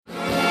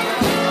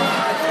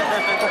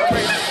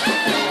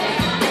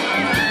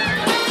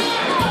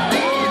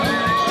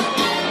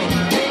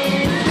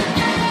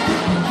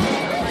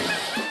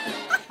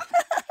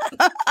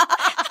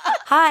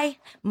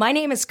My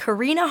name is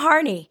Karina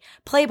Harney,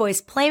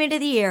 Playboy's Playmate of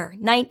the Year,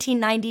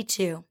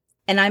 1992.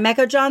 And I'm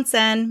Echo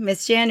Johnson,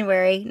 Miss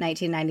January,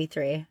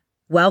 1993.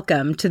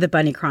 Welcome to the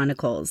Bunny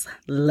Chronicles.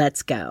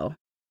 Let's go.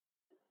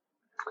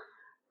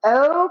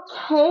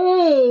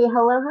 Okay.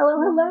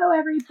 Hello,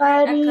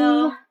 everybody.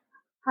 Echo.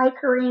 Hi,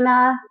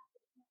 Karina.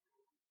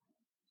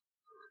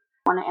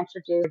 I want to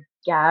introduce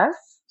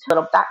guests, a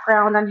little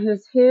background on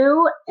who's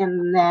who,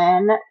 and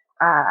then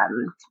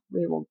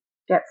we will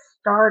get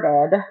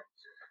started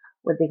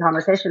with the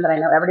conversation that I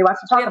know everybody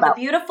wants to talk about.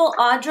 The beautiful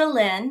Audra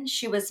Lynn.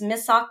 She was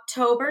Miss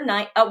October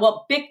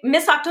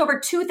Miss October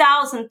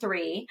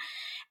 2003,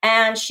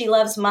 and she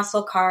loves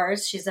muscle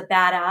cars. She's a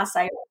badass.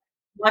 I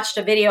watched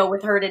a video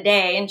with her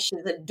today, and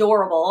she's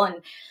adorable. And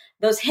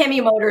those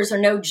Hemi motors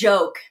are no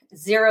joke.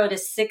 0 to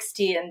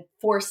 60 in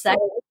 4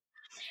 seconds.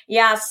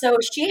 Yeah, so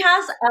she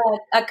has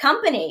a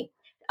company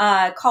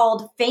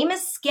called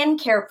Famous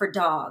Skincare for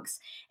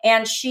Dogs,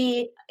 and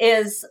she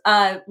is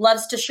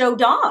loves to show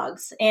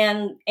dogs,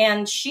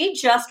 and she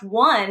just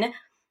won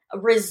a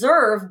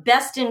Reserve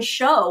Best in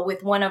Show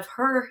with one of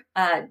her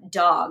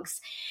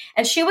dogs,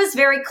 and she was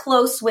very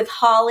close with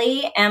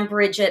Holly and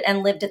Bridget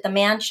and lived at the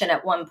mansion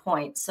at one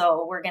point.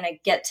 So we're going to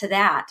get to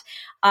that.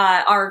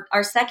 Our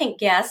second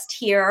guest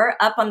here,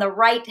 up on the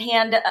right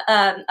hand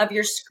of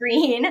your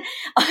screen,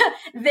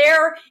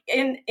 they're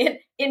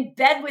in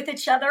bed with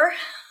each other.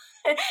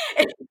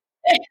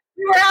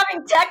 We were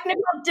having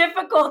technical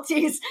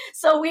difficulties,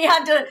 so we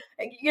had to,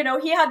 he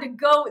had to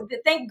go.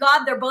 Thank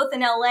God they're both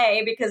in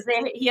LA, because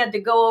he had to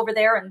go over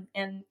there,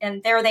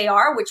 and there they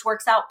are, which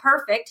works out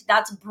perfect.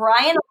 That's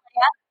Brian on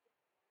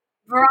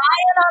the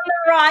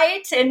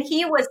right, and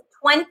he was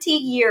 20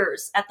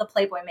 years at the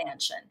Playboy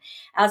Mansion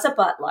as a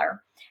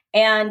butler,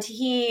 and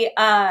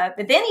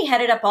then he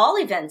headed up all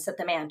events at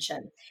the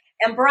mansion.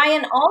 And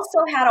Brian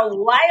also had a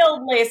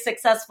wildly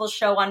successful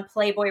show on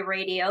Playboy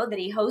Radio that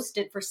he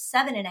hosted for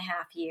 7.5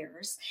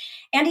 years.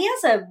 And he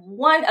has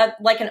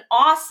an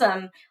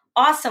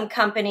awesome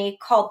company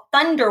called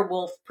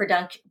Thunderwolf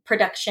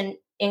Production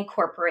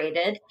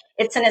Incorporated.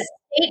 It's an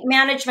estate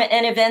management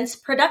and events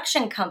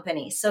production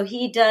company. So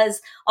he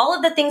does all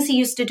of the things he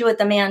used to do at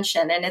the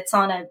mansion, and it's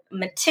on a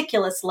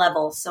meticulous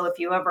level. So if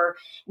you ever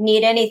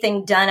need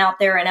anything done out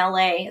there in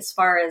LA as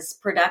far as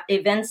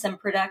events and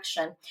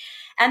production.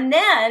 And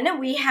then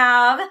we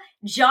have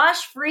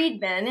Josh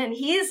Friedman, and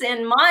he's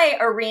in my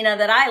arena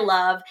that I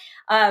love,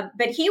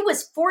 but he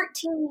was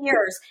 14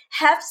 years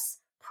Hef's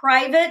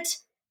private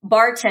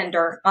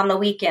bartender on the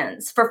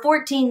weekends for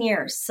 14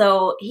 years.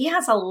 So he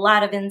has a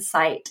lot of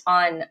insight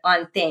on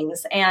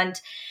things,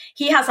 and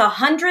he has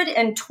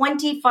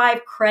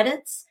 125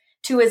 credits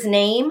to his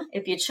name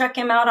if you check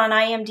him out on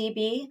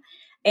IMDb.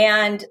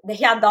 And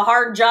he had the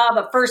hard job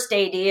of first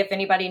AD, if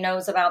anybody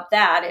knows about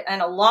that,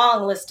 and a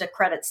long list of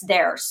credits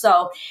there.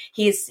 So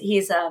he's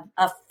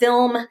a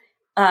film,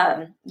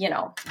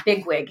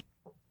 bigwig.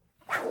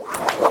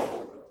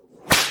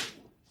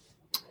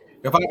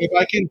 If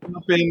I can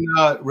jump in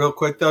real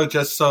quick, though,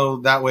 just so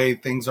that way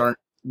things aren't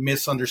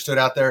misunderstood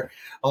out there.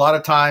 A lot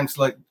of times,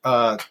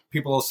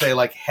 people will say,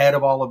 head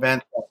of all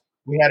events.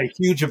 We had a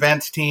huge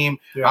events team.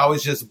 Yeah. I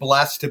was just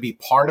blessed to be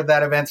part of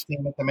that events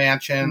team at the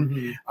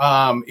mansion.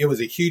 Mm-hmm. It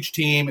was a huge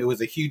team. It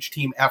was a huge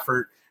team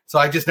effort. So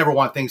I just never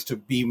want things to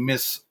be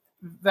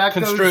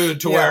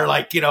misconstrued where,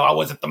 I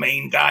wasn't the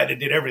main guy that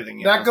did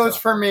everything. That goes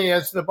for me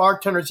as the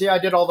bartenders. Yeah, I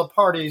did all the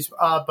parties,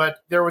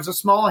 but there was a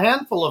small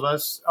handful of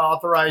us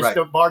authorized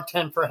to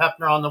bartend for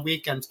Hefner on the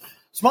weekends.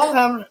 Small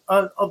handful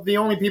of the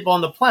only people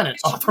on the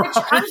planet authorized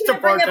to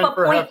bartend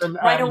for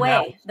Hefner right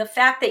away. The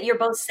fact that you're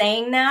both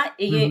saying that,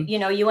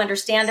 you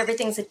understand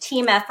everything's a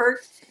team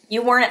effort.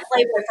 You weren't at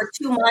Playboy for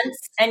 2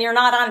 months, and you're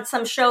not on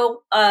some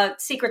show,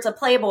 Secrets of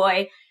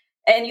Playboy,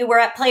 and you were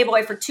at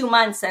Playboy for 2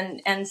 months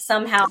and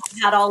somehow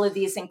had all of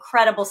these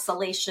incredible,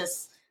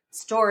 salacious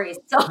stories.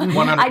 So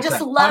 100%. I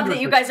just love 100%.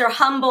 That you guys are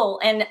humble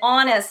and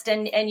honest,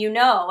 and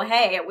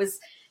hey,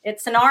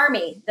 it's an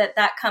army that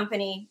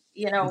company,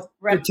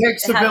 it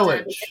takes a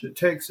village. It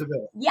takes a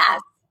village.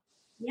 Yes.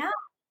 Yeah.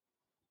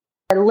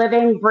 A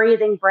living,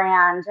 breathing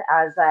brand,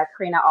 as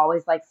Karina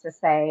always likes to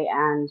say.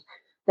 And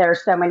there are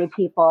so many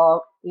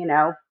people,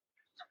 that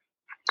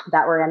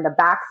were in the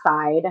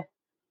backside,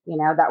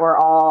 that were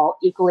all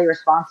equally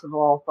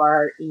responsible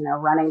for,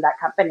 running that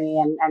company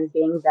and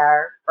being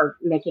there for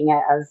making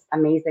it as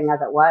amazing as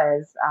it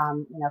was,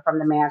 from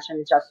the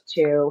mansion just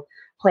to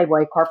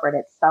Playboy corporate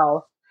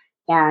itself.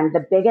 And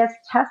the biggest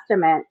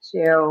testament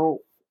to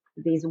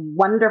these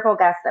wonderful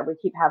guests that we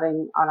keep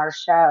having on our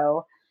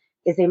show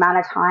is the amount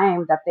of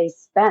time that they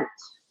spent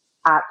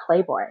at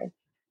Playboy.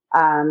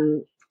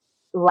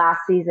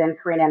 Last season,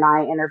 Karina and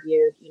I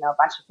interviewed, a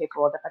bunch of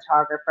people, the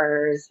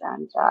photographers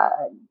and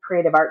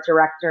creative art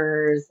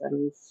directors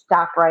and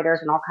staff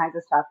writers and all kinds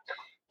of stuff.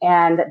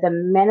 And the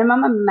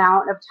minimum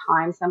amount of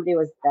time somebody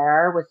was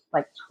there was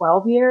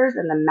 12 years,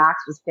 and the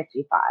max was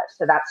 55.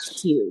 So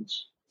that's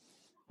huge.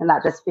 And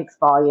that just speaks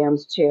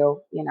volumes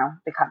to,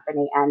 the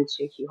company and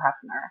to Hugh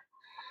Hefner.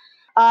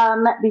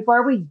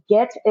 Before we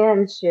get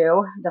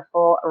into the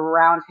full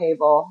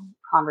roundtable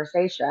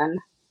conversation,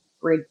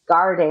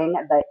 regarding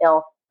the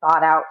ill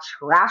thought out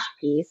trash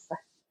piece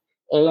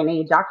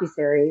A&E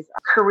docuseries.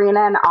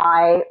 Karina and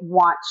I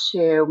want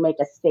to make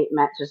a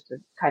statement just to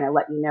kind of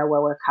let you know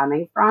where we're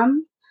coming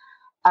from,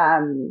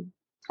 and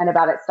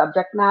about its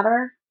subject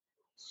matter.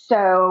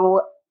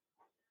 So,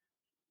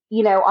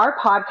 our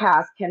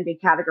podcast can be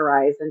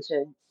categorized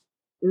into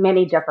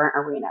many different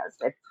arenas.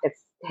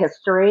 It's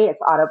history, it's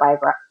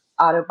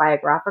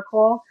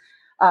autobiographical,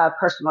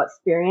 personal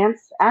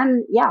experience,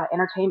 and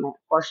entertainment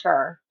for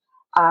sure.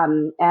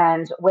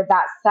 And with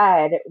that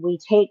said, we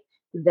take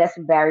this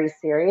very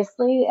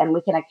seriously, and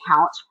we can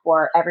account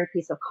for every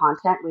piece of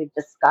content we've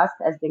discussed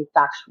as being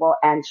factual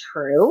and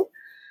true.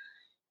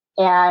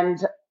 And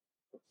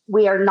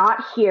we are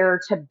not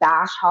here to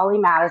bash Holly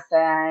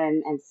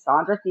Madison and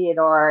Sandra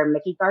Theodore,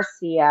 Mickey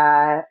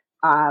Garcia,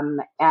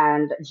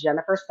 and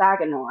Jennifer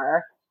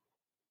Saganor.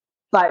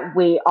 But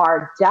we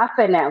are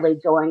definitely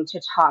going to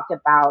talk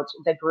about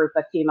the group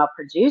of female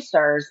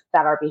producers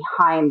that are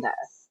behind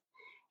this.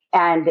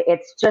 And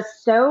it's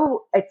just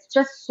so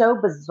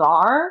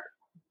bizarre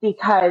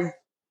because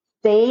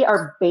they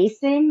are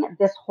basing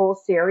this whole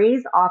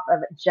series off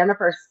of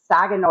Jennifer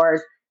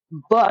Sagonor's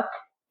book,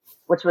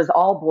 which was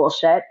all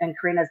bullshit. And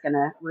Karina's going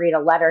to read a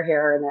letter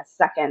here in a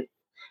second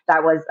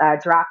that was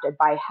drafted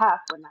by HEF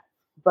when that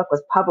book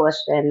was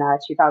published in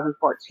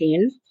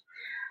 2014.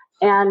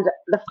 And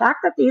the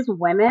fact that these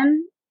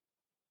women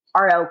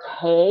are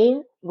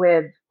okay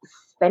with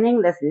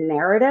spinning this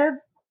narrative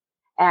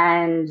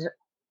and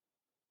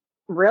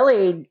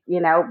really,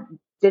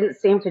 didn't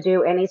seem to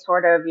do any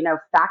sort of,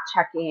 fact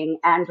checking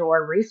and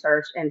or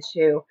research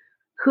into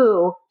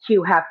who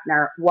Hugh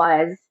Hefner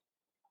was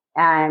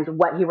and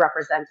what he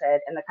represented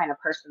and the kind of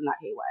person that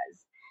he was.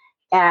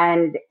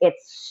 And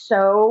it's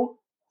so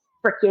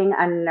freaking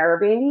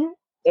unnerving.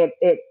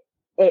 It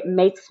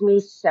makes me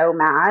so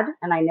mad.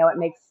 And I know it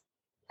makes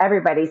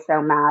everybody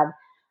so mad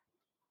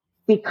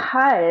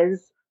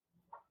because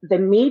the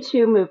Me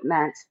Too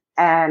movement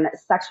and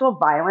sexual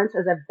violence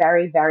is a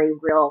very, very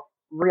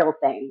real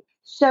thing.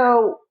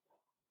 So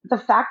the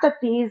fact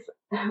that these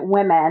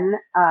women,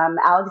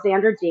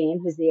 Alexandra Dean,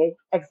 who's the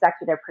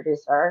executive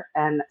producer,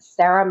 and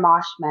Sarah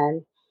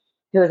Moshman,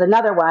 who is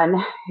another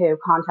one who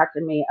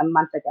contacted me a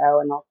month ago,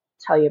 and I'll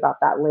tell you about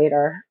that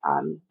later,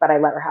 but I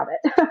let her have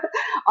it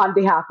on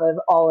behalf of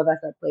all of us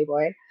at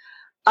Playboy.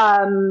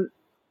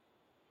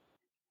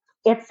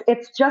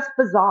 It's just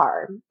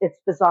bizarre. It's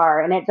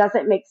bizarre, and it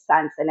doesn't make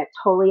sense, and it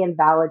totally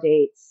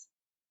invalidates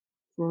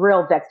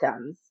real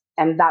victims,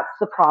 and that's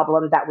the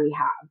problem that we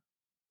have.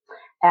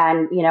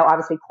 And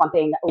obviously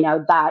clumping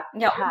that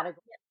category of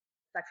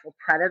sexual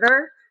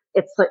predator.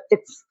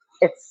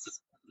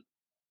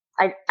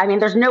 I mean,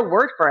 there's no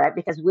word for it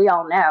because we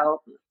all know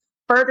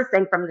furthest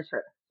thing from the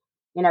truth.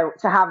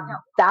 To have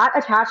that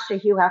attached to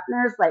Hugh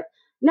Hefner is like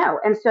no.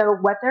 And so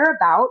what they're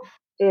about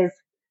is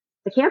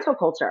the cancel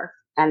culture.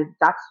 And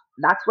that's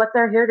what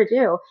they're here to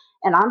do.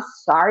 And I'm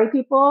sorry,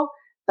 people,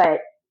 but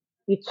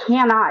you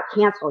cannot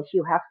cancel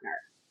Hugh Hefner.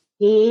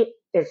 He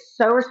is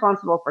so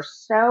responsible for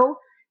so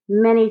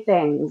many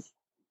things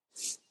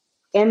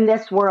in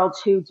this world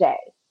today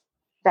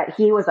that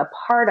he was a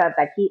part of,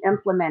 that he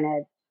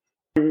implemented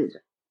and,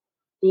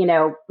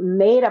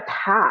 made a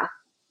path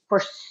for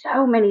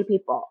so many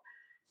people.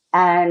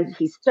 And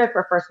he stood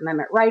for First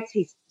Amendment rights.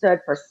 He stood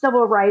for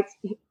civil rights.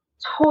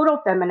 Total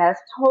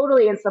feminist,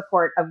 totally in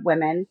support of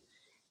women.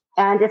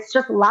 And it's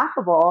just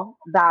laughable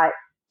that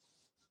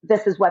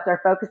this is what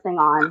they're focusing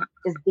on,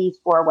 is these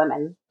four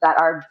women that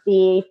are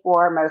the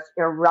four most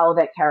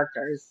irrelevant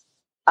characters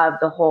of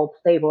the whole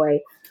Playboy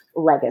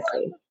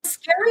legacy.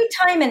 Scary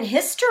time in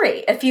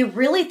history, if you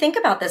really think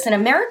about this, in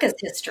America's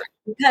history,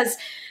 because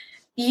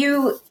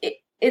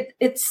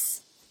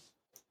it's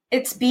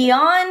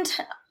beyond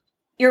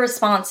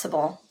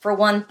irresponsible, for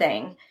one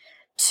thing,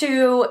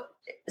 to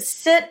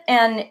sit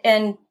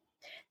and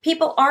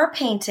people are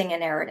painting a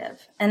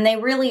narrative, and they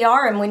really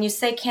are. And when you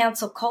say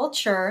cancel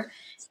culture,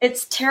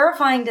 it's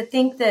terrifying to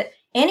think that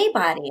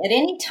anybody at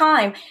any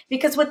time,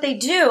 because what they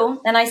do,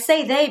 and I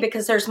say they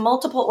because there's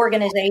multiple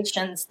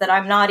organizations that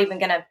I'm not even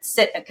going to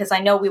sit, because I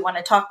know we want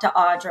to talk to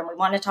Audra and we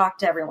want to talk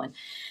to everyone.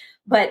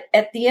 But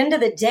at the end of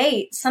the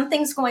day,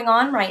 something's going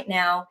on right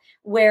now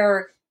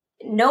where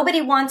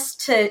nobody wants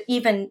to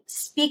even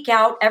speak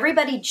out.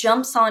 Everybody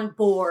jumps on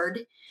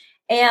board,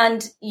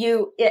 and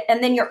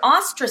then you're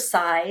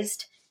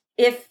ostracized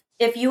if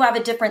you have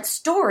a different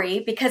story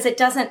because it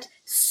doesn't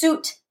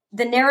suit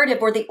the narrative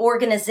or the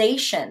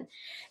organization.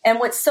 And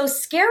what's so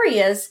scary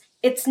is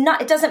it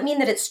doesn't mean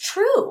that it's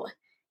true.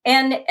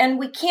 And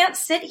we can't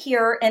sit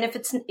here, and if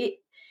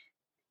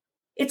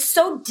it's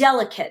so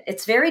delicate.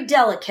 It's very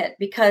delicate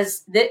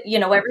because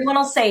everyone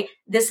will say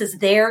this is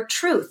their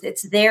truth.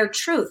 It's their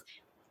truth.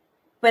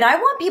 But I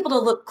want people to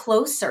look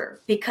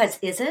closer, because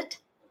is it?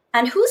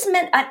 And who's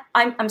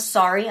I'm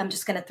sorry, I'm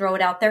just going to throw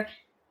it out there.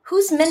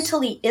 Who's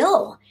mentally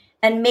ill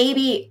and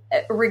maybe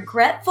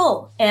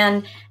regretful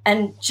and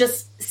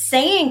just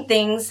saying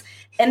things,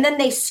 and then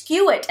they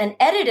skew it and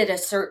edit it a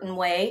certain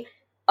way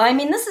I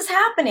mean, this is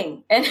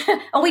happening, and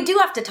we do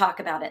have to talk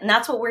about it. And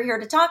that's what we're here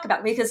to talk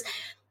about, because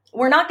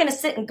we're not going to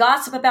sit and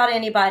gossip about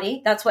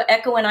anybody. That's what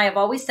Echo and I have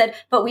always said,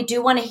 but we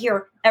do want to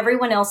hear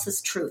everyone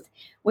else's truth.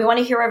 We want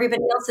to hear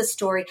everybody else's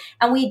story.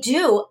 And we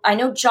do, I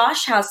know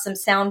Josh has some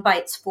sound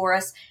bites for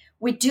us.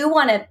 We do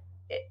want to,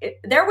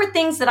 there were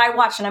things that I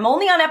watched, and I'm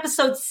only on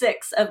episode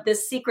 6 of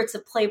this Secrets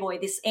of Playboy,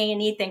 this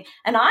A&E thing.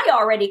 And I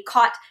already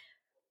caught,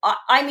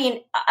 I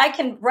mean, I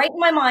can, right in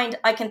my mind,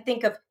 I can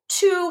think of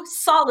 2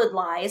 solid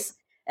lies.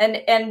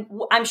 And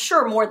I'm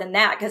sure more than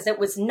that, because it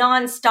was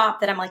nonstop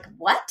that I'm like,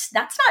 what?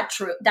 That's not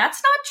true.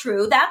 That's not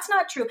true. That's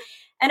not true.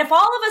 And if all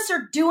of us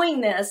are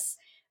doing this,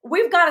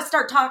 we've got to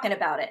start talking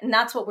about it. And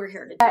that's what we're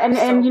here to do. And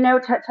to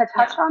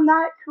touch on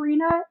that,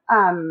 Karina,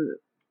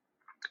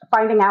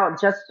 finding out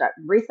just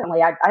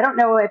recently, I don't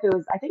know if it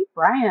was, I think,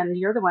 Brian,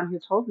 you're the one who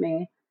told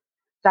me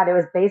that it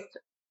was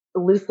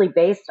loosely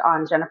based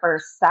on Jennifer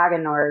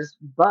Saginor's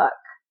book,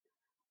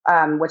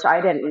 which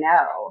I didn't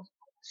know.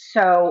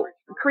 So,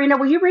 Karina,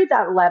 will you read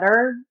that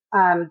letter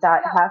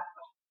that Hef?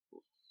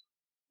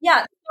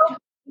 Yeah.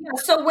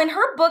 So when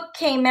her book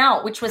came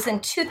out, which was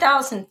in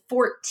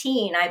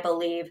 2014, I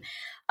believe,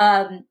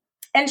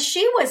 and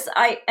she was,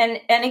 and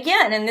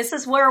again, and this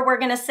is where we're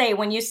going to say,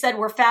 when you said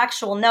we're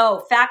factual,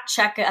 no, fact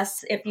check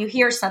us if you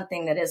hear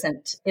something that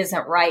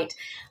isn't right.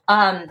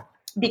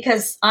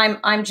 Because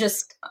I'm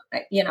just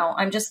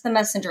the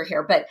messenger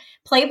here. But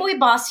Playboy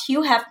boss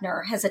Hugh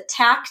Hefner has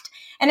attacked,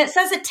 and it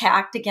says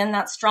attacked, again,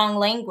 that's strong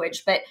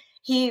language, but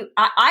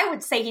I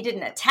would say he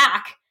didn't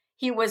attack.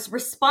 He was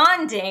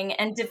responding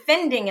and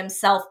defending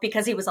himself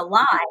because he was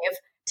alive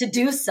to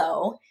do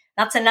so.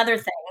 That's another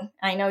thing.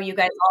 I know you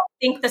guys all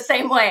think the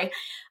same way.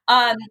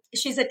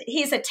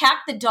 He's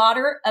attacked the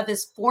daughter of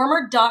his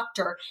former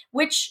doctor,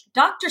 which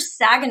Dr.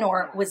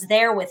 Saginor was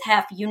there with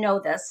Hef. You know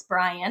this,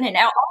 Brian, and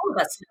all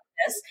of us know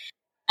this.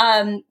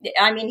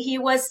 I mean, he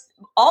was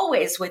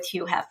always with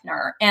Hugh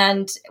Hefner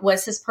and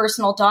was his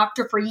personal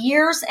doctor for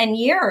years and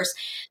years.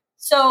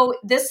 So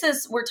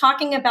we're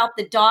talking about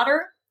the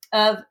daughter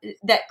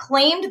that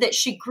claimed that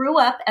she grew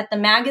up at the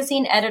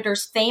magazine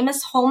editor's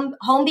famous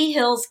Holmby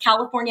Hills,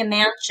 California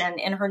mansion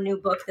in her new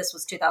book. This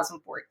was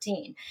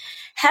 2014.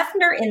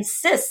 Hefner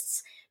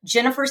insists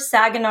Jennifer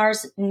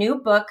Saginor's new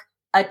book,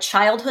 A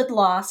Childhood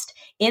Lost,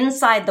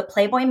 Inside the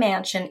Playboy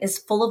Mansion, is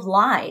full of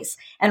lies,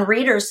 and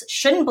readers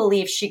shouldn't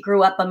believe she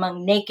grew up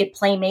among naked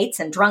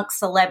playmates and drunk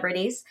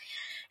celebrities.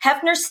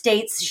 Hefner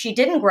states she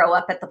didn't grow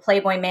up at the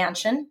Playboy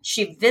Mansion.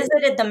 She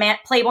visited the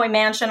Playboy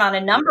Mansion on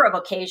a number of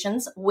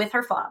occasions with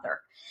her father.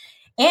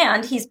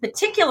 And he's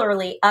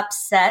particularly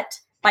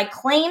upset by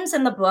claims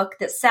in the book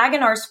that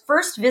Saginor's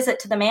first visit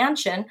to the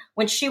mansion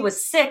when she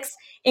was 6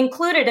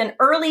 included an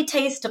early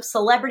taste of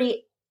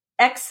celebrity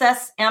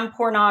excess and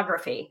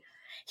pornography.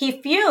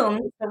 He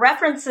fumed. The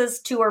references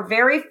to her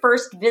very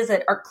first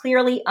visit are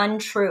clearly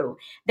untrue.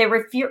 They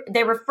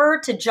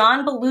refer to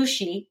John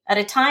Belushi at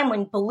a time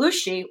when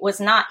Belushi was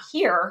not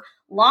here,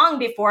 long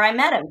before I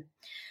met him.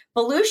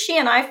 Belushi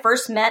and I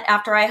first met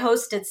after I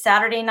hosted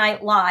Saturday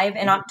Night Live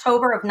in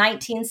October of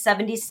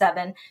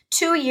 1977,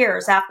 2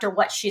 years after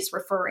what she's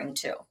referring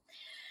to.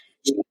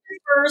 She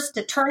refers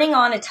to turning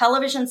on a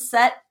television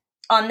set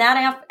on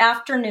that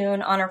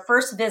afternoon on her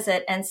first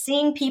visit and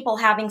seeing people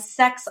having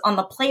sex on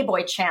the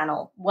Playboy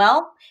channel.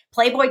 Well,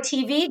 Playboy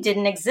TV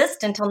didn't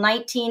exist until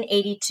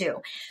 1982.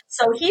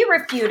 So he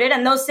refuted,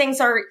 and those things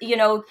are,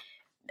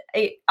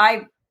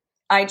 I'm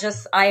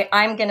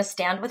going to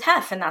stand with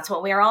Hef, and that's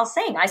what we are all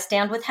saying. I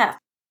stand with Hef.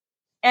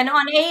 And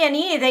on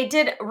A&E, they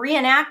did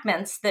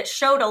reenactments that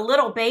showed a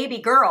little baby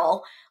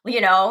girl, a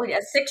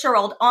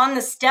 6-year-old on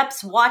the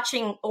steps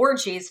watching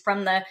orgies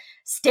from the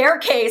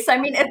staircase. I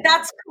mean,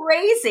 that's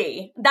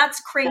crazy.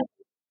 That's crazy.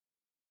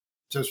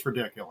 Just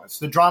ridiculous.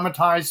 The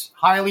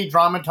highly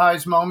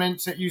dramatized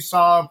moments that you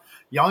saw,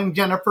 young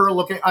Jennifer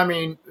looking,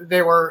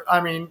 they were,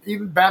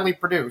 even badly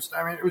produced.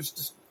 It was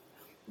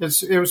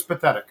just, it was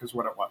pathetic is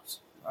what it was.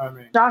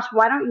 Josh,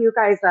 why don't you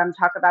guys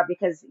talk about,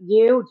 because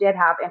you did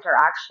have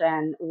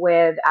interaction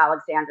with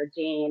Alexandra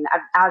Dean,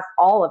 as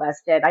all of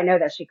us did. I know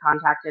that she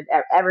contacted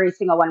every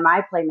single one of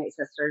my Playmate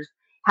sisters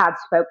had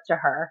spoke to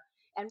her.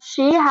 And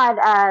she had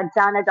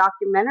done a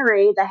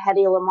documentary, the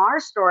Hedy Lamarr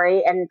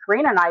story, and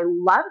Karina and I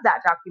loved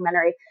that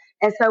documentary.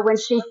 And so when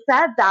she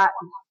said that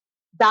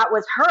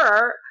was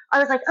her, I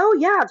was like, oh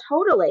yeah,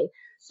 totally.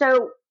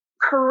 So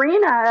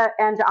Karina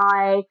and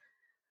I,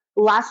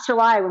 last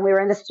July, when we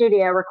were in the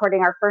studio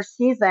recording our first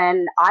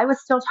season, I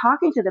was still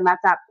talking to them at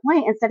that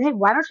point and said, hey,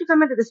 why don't you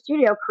come into the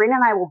studio? Karina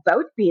and I will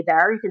both be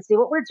there. You can see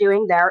what we're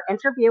doing there.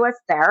 Interview us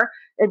there.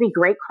 It'd be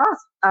great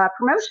cross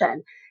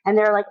promotion. And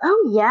they're like,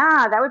 oh,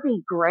 yeah, that would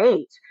be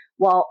great.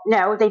 Well,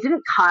 no, they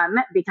didn't come,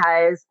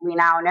 because we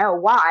now know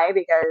why,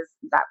 because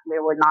that we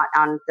were not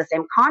on the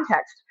same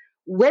context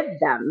with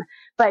them.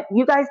 But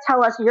you guys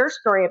tell us your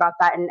story about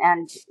that.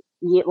 And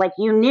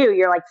you knew,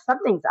 you're like,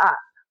 something's up.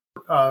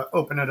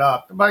 Open it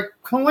up. By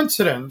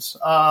coincidence,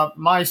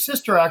 my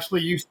sister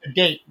actually used to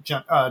date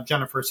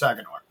Jennifer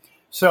Saginor.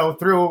 So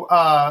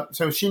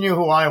so she knew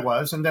who I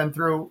was, and then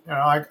through,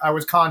 I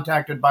was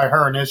contacted by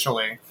her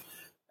initially,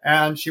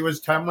 and she was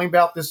telling me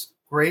about this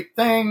great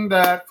thing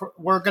that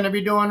we're going to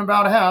be doing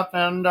about HEF,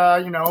 and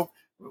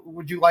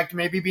would you like to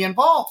maybe be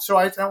involved? So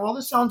I said, well,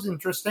 this sounds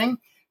interesting.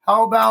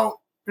 How about,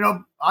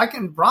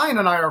 Brian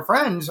and I are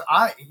friends.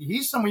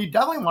 He's someone you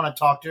definitely want to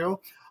talk to.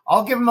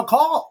 I'll give him a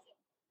call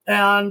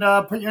and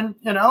put you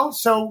in,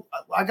 so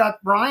I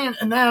got Brian.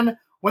 And then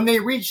when they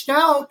reached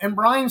out and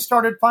Brian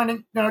started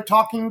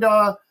talking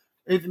to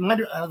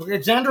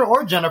Alexandra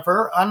or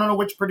Jennifer, I don't know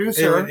which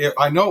producer.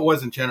 I know it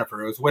wasn't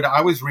Jennifer. It was when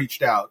I was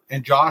reached out,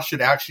 and Josh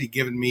had actually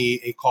given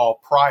me a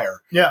call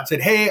prior. Yeah.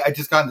 Said, hey, I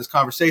just got in this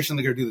conversation.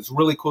 They're going to do this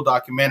really cool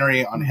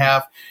documentary on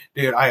HEF.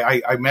 Dude,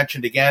 I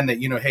mentioned again that,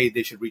 hey,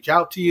 they should reach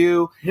out to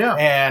you. Yeah.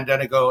 And then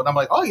and I'm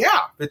like, oh,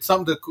 yeah, it's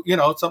something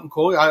it's something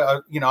cool.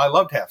 I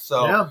loved HEF.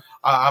 So yeah.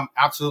 I'm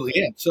absolutely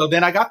in. So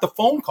then I got the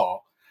phone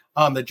call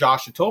that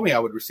Josh had told me I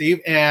would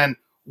receive. And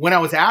when I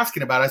was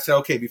asking about it, I said,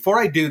 okay, before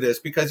I do this,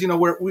 because,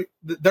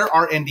 there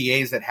are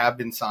NDAs that have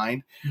been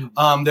signed.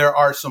 Mm-hmm. There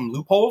are some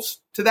loopholes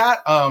to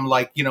that.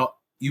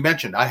 You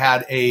mentioned I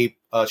had a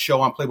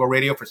show on Playboy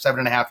Radio for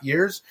 7.5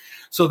 years.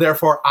 So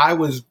therefore I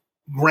was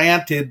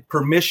granted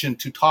permission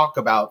to talk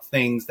about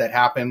things that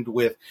happened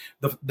with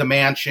the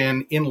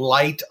mansion in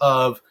light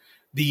of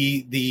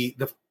the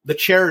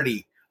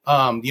charity,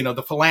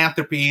 the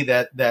philanthropy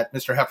that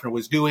Mr. Hefner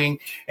was doing.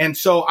 And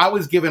so I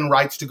was given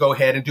rights to go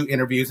ahead and do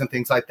interviews and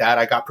things like that.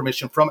 I got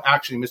permission from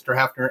actually Mr.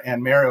 Hefner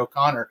and Mary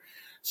O'Connor.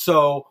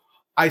 So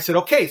I said,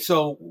 okay,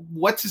 so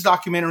what's this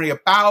documentary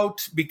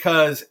about?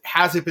 Because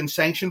has it been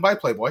sanctioned by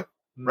Playboy?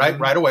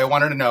 Mm-hmm. Right away. I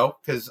wanted to know,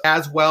 because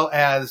as well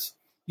as,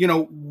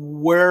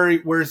 where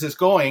is this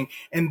going?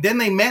 And then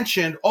they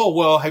mentioned, oh,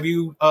 well, have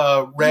you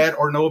read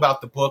or know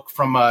about the book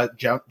from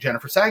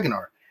Jennifer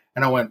Saginaw?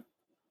 And I went,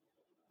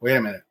 wait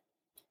a minute.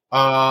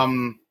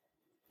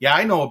 Yeah,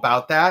 I know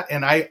about that.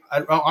 And I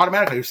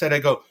automatically said, I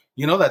go,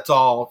 that's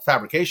all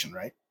fabrication,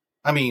 right?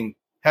 I mean,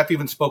 Hef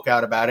even spoke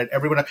out about it.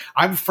 Everyone,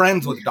 I'm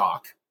friends with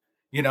Doc.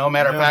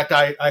 Matter of fact,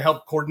 I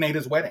helped coordinate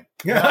his wedding.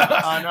 Yeah,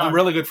 I know. I'm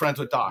really good friends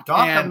with Doc.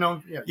 I've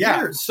known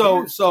years.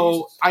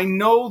 So I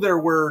know there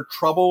were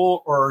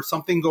trouble or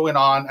something going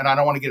on, and I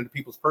don't want to get into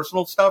people's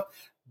personal stuff.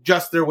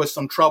 Just there was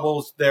some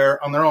troubles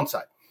there on their own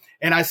side.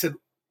 And I said,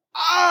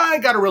 I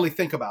got to really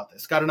think about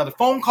this. Got another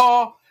phone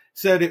call.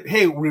 Said,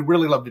 hey, we'd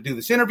really love to do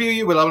this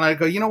interview. And I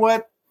go, you know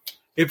what?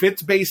 If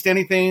it's based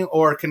anything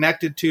or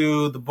connected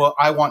to the book,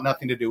 I want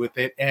nothing to do with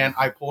it. And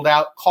I pulled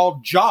out,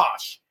 called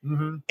Josh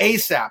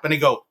ASAP. And he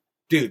go,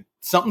 dude,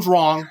 something's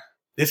wrong.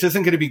 This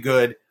isn't going to be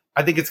good.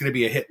 I think it's going to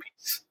be a hit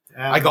piece.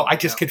 I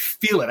just could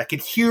feel it. I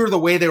could hear the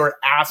way they were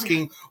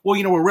asking,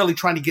 well, we're really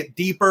trying to get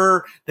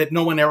deeper that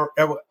no one ever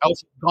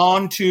else had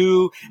gone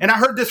to. And I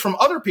heard this from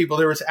other people.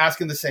 They were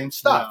asking the same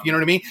stuff. Yeah. You know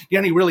what I mean? Do you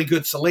have any really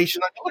good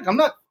salation? Look, I'm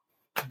not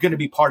going to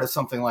be part of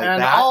something like that.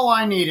 And all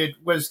I needed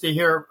was to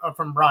hear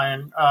from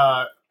Brian,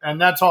 and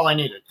that's all I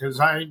needed,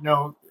 because I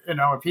know,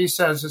 if he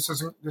says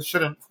this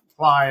shouldn't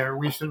fly or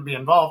we shouldn't be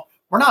involved,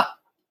 we're not.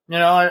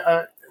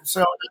 So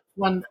that's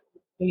when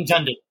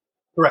intended.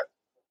 Correct.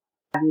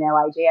 I have no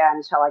idea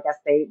until I guess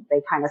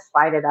they kind of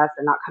slighted us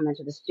and not come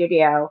into the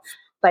studio.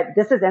 But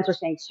this is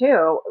interesting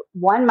too.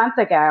 1 month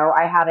ago,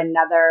 I had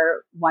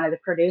another one of the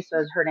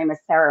producers. Her name is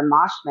Sarah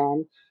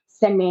Moshman.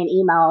 Send me an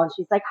email, and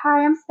she's like,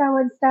 hi, I'm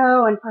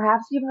so-and-so, and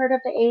perhaps you've heard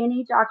of the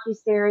A&E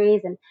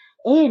docuseries, and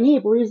A&E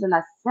believes in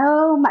us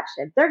so much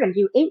that they're going to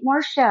do 8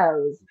 more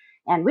shows,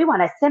 and we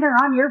want to center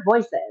on your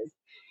voices.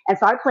 And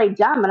so I played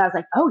dumb, and I was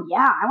like, oh,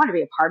 yeah, I want to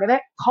be a part of it.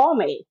 Call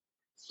me.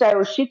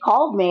 So she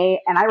called me,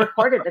 and I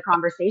recorded the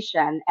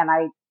conversation, and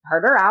I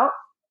heard her out,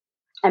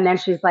 and then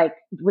she's like,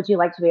 would you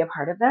like to be a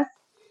part of this?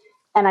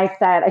 And I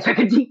said, I took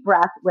a deep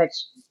breath, which,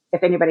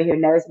 if anybody who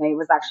knows me,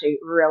 was actually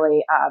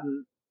really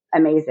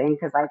amazing,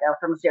 because I go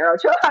from 0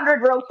 to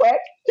 100 real quick.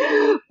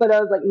 But I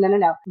was like,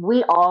 no.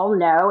 We all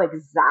know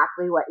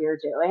exactly what you're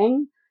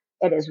doing.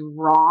 It is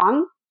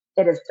wrong.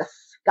 It is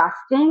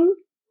disgusting.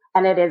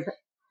 And it is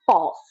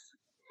false.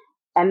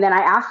 And then I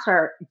asked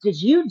her, did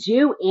you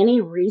do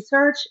any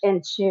research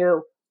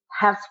into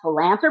Hef's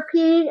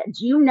philanthropy?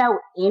 Do you know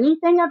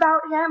anything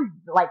about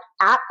him, like,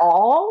 at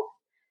all?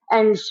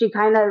 And she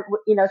kind of,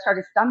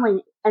 started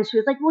stumbling. And she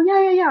was like, well,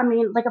 yeah. I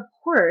mean, like, of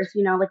course,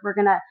 like, we're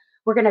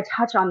going to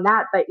touch on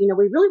that, but, we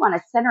really want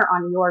to center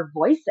on your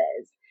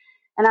voices.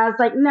 And I was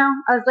like, no.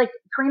 I was like,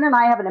 Karina and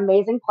I have an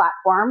amazing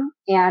platform,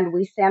 and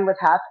we stand with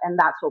Hef, and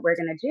that's what we're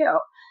going to do.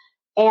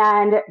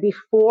 And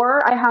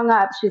before I hung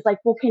up, she's like,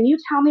 well, can you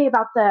tell me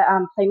about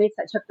the playmates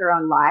that took their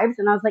own lives?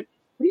 And I was like,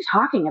 what are you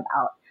talking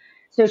about?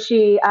 So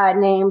she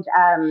named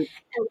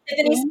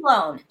Tiffany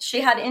Sloan.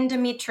 She had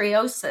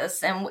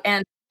endometriosis, and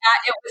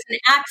it was an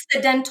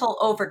accidental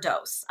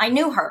overdose. I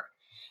knew her,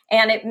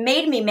 and it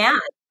made me mad.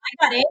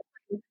 I got angry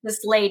with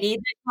this lady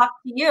that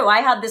talked to you. I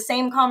had the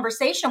same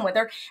conversation with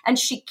her, and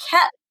she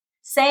kept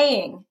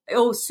saying,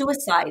 oh,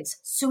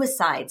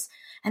 suicides.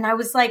 And I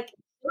was like,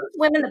 those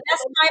women, the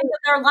best times of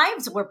their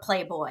lives were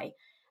Playboy.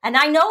 And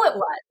I know it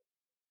was.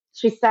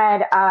 She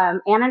said,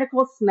 Anna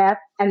Nicole Smith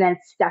and then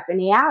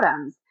Stephanie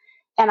Adams.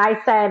 And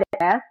I said,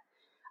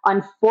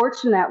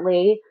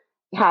 unfortunately,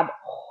 had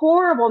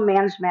horrible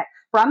management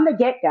from the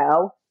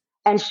get-go,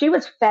 and she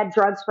was fed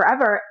drugs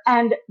forever.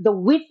 And the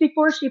week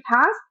before she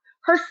passed,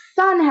 her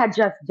son had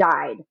just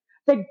died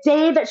the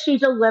day that she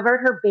delivered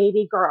her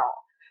baby girl.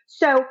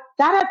 So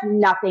that has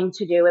nothing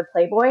to do with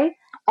Playboy.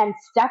 And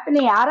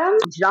Stephanie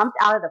Adams jumped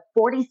out of the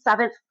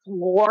 47th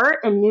floor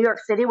in New York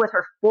City with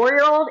her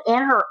 4-year-old in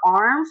her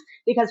arms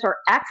because her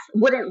ex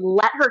wouldn't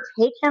let her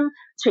take him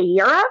to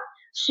Europe.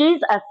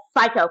 She's a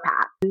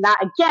psychopath. And that,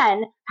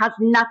 again, has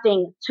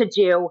nothing to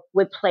do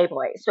with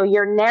Playboy. So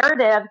your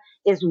narrative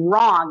is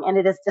wrong, and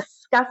it is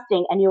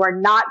disgusting, and you are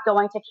not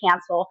going to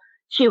cancel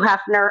Hugh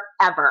Hefner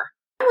ever.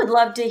 I would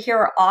love to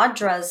hear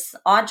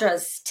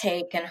Audra's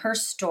take and her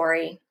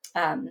story,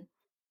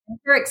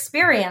 her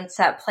experience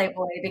at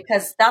Playboy,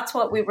 because that's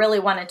what we really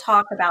want to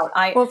talk about.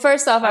 Well,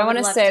 first off, I want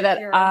to say that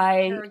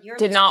I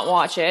did not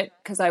watch it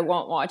because I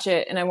won't watch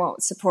it and I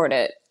won't support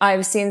it.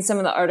 I've seen some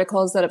of the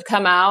articles that have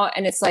come out,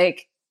 and it's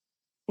like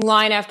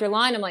line after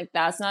line. I'm like,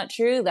 that's not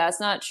true. That's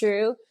not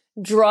true.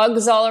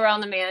 Drugs all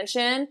around the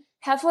mansion.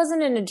 Hef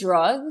wasn't into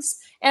drugs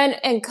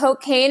and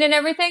cocaine and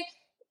everything.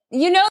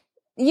 You know,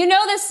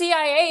 the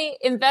CIA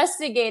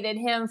investigated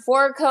him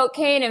for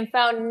cocaine and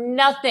found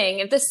nothing.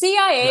 If the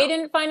CIA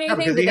didn't find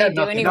anything, did they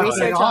do any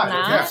research on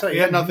that? Yeah, so he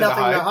had nothing to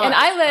hide. And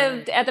I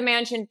lived at the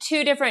mansion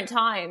 2 different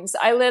times.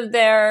 I lived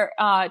there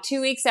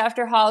 2 weeks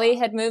after Holly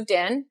had moved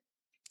in.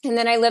 And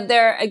then I lived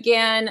there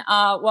again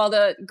while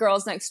the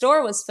Girls Next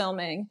Door was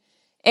filming.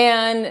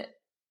 And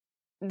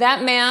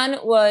that man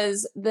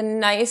was the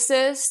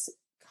nicest,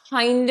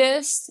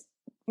 kindest,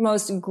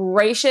 most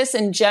gracious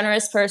and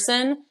generous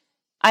person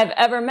I've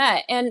ever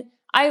met. And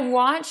I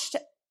watched,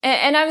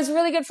 and I was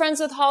really good friends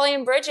with Holly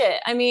and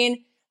Bridget. I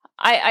mean,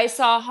 I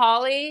saw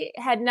Holly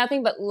had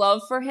nothing but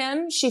love for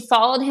him. She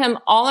followed him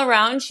all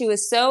around. She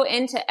was so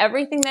into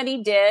everything that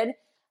he did.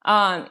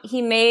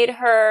 He made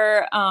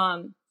her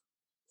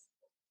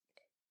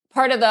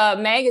part of the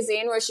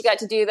magazine where she got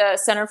to do the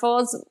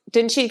centerfolds.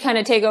 Didn't she kind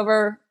of take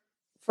over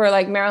for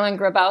like Marilyn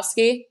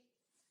Grabowski,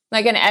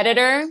 like an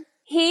editor?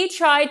 He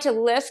tried to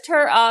lift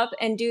her up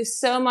and do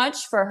so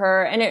much for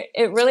her. And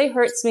it really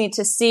hurts me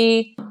to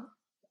see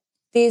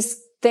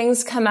these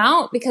things come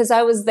out because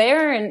I was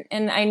there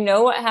and I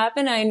know what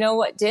happened. I know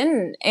what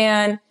didn't.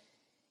 And,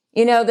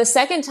 you know, the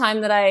second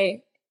time that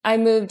I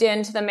moved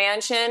into the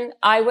mansion,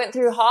 I went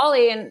through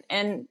Holly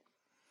and,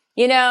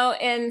 you know,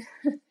 in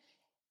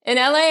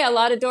LA, a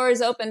lot of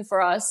doors open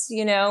for us.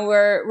 You know,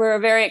 we're a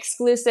very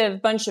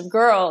exclusive bunch of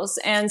girls,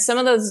 and some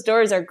of those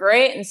doors are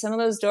great and some of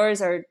those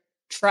doors are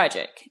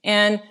tragic.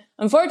 And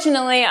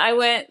unfortunately, I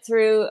went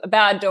through a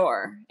bad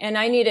door and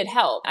I needed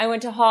help. I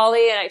went to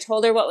Holly and I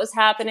told her what was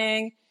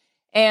happening,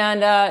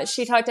 and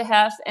she talked to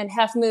Hef, and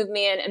Hef moved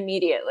me in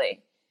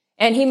immediately.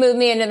 And he moved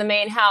me into the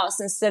main house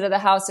instead of the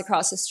house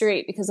across the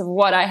street because of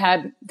what I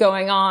had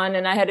going on.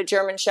 And I had a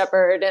German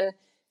Shepherd. And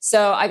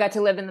so I got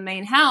to live in the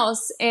main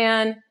house,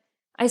 and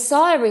I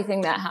saw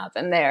everything that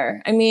happened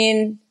there. I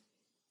mean,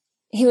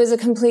 he was a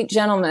complete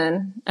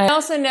gentleman. I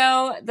also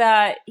know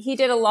that he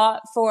did a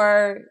lot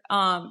for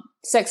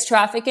sex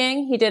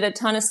trafficking. He did a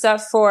ton of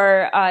stuff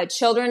for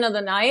Children of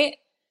the Night,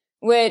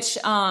 which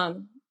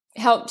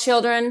helped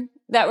children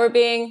that were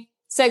being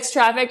sex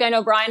trafficked. I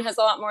know Brian has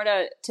a lot more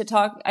to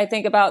talk, I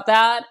think, about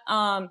that.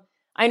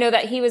 I know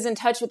that he was in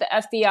touch with the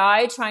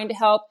FBI trying to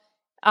help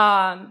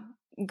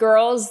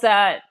girls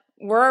that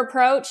were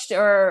approached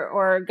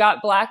or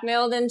got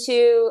blackmailed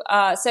into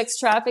sex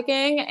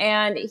trafficking.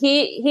 And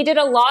he did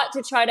a lot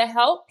to try to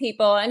help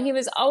people. And he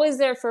was always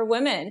there for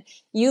women.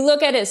 You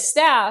look at his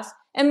staff,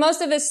 and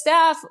most of his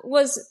staff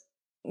was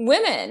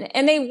women,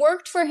 and they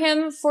worked for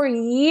him for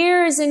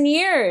years and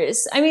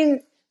years. I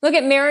mean, look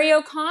at Mary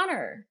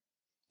O'Connor.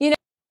 You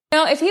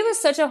know, if he was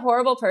such a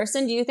horrible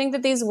person, do you think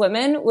that these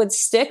women would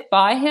stick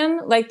by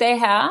him like they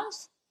have?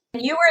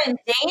 You were in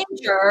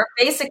danger.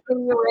 Basically,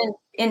 you were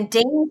in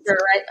danger,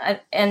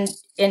 and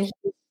he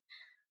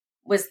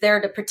was there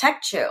to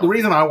protect you. The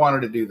reason I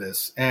wanted to do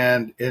this,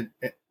 and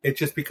it's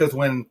just because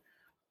when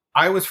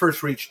I was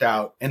first reached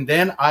out, and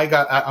then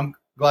I'm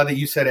glad that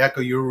you said,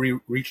 Echo, you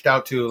were reached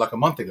out to like a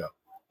month ago.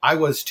 I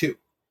was too.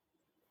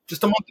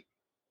 Just a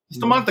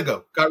month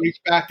ago. Got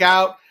reached back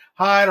out.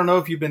 Hi, I don't know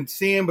if you've been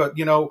seeing, but,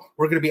 you know,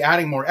 we're going to be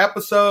adding more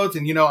episodes.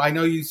 And, you know, I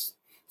know you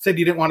said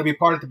you didn't want to be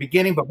part at the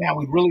beginning, but man,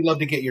 we'd really love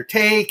to get your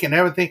take and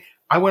everything.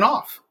 I went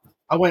off.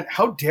 I went,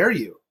 how dare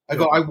you? I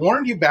go, I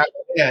warned you back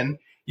then.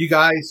 You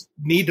guys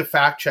need to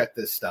fact check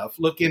this stuff.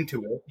 Look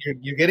into it.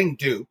 You're getting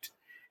duped.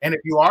 And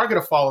if you are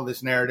going to follow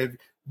this narrative,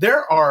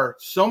 there are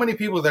so many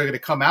people that are going to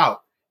come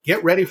out.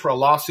 Get ready for a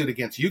lawsuit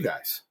against you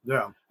guys.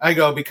 Yeah. I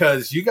go,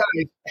 because you guys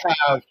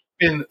have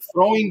been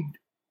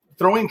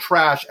throwing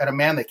trash at a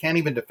man that can't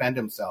even defend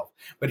himself.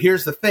 But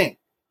here's the thing.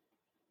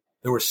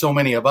 There were so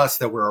many of us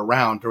that were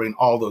around during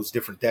all those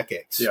different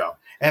decades. Yeah.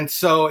 And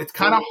so it's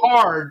kind of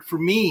hard for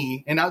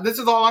me. And now this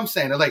is all I'm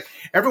saying. Like,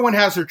 everyone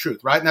has their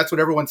truth, right? And that's what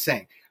everyone's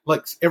saying.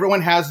 Like,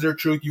 everyone has their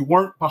truth. You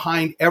weren't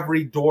behind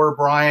every door,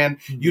 Brian.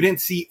 Mm-hmm. You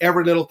didn't see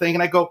every little thing.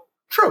 And I go,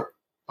 true.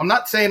 I'm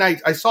not saying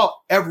I saw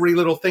every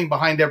little thing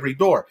behind every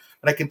door,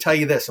 but I can tell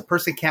you this, a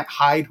person can't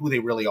hide who they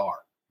really are.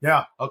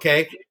 Yeah.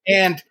 Okay.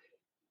 And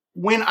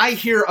when I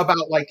hear about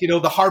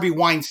the Harvey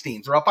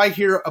Weinsteins, or if I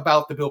hear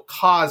about the Bill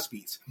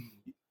Cosbys,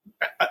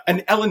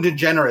 an Ellen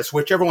DeGeneres,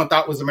 which everyone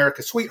thought was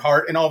America's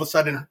sweetheart, and all of a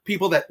sudden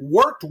people that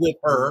worked with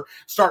her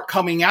start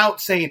coming out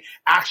saying,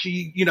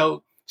 actually,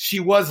 she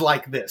was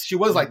like this, she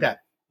was like that.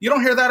 You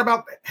don't hear that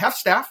about HEF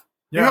staff.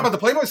 You don't hear about the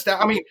Playboy staff.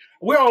 I mean,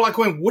 we're all like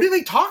going, what are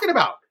they talking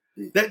about?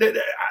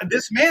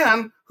 This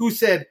man who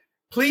said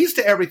please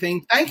to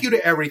everything, thank you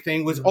to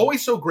everything, was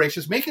always so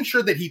gracious, making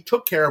sure that he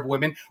took care of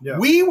women. Yeah.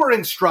 We were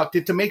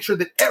instructed to make sure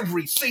that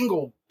every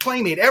single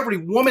playmate, every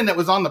woman that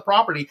was on the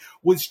property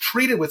was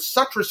treated with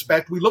such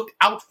respect. We looked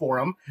out for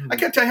them. I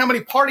can't tell you how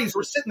many parties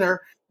were sitting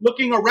there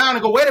looking around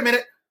and go, wait a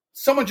minute,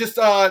 someone just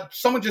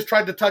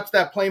tried to touch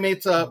that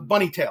playmate's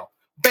bunny tail.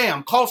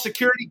 Bam, call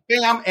security,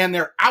 bam, and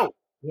they're out.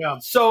 Yeah.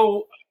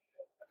 So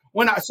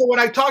when I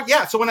talked,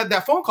 so when I had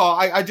that phone call,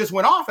 I just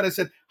went off and I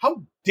said,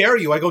 how dare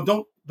you? I go,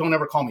 don't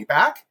ever call me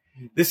back.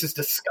 This is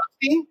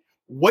disgusting.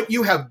 What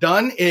you have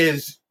done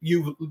is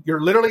you're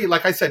literally,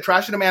 like I said,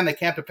 trashing a man that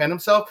can't defend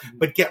himself,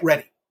 but get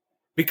ready,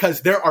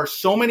 because there are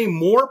so many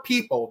more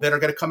people that are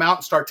going to come out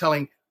and start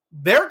telling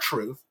their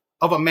truth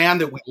of a man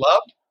that we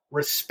loved,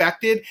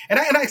 respected. And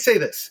I say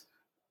this,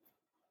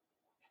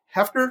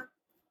 Hefner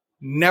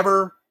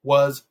never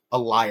was a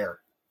liar.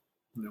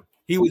 No.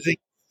 He was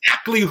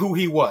exactly who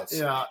he was.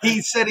 Yeah.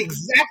 He said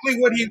exactly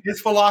what his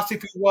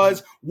philosophy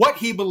was, what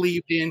he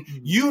believed in.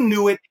 You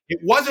knew it. It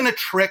wasn't a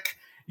trick.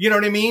 You know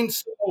what I mean?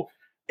 So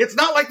it's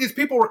not like these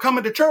people were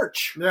coming to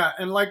church. Yeah,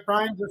 and like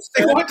Brian just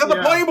said, they went to the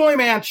Playboy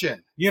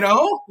Mansion, Yeah.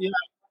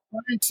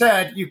 Brian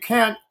said you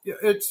can't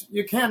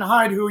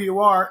hide who you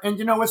are. And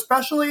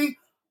especially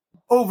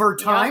over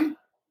time,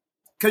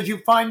 because you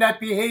find that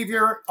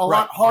behavior a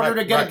lot harder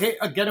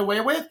to get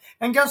away with.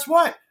 And guess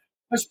what?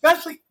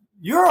 Especially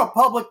you're a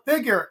public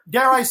figure,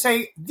 dare I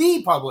say,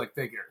 the public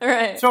figure.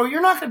 Right. So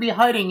you're not going to be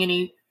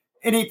hiding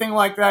anything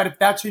like that if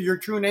that's your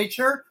true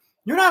nature.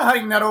 You're not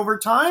hiding that over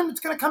time. It's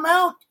going to come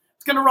out.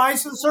 It's going to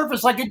rise to the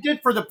surface like it did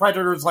for the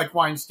predators like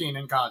Weinstein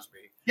and Cosby.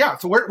 Yeah,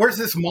 so where's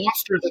this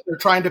monster that they're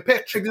trying to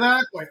pitch?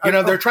 Exactly.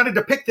 They're trying to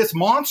depict this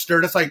monster,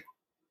 and it's like,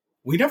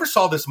 we never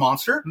saw this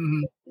monster.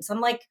 Mm-hmm. So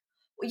I'm like,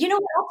 I'll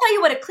tell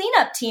you what a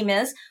cleanup team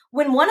is.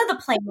 When one of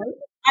the playmates,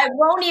 I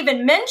won't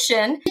even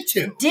mention,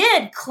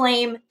 did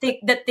claim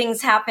that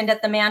things happened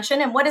at the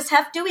mansion. And what does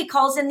Hef do? He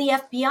calls in the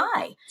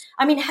FBI.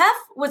 I mean, Hef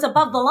was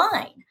above the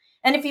line.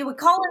 And if he would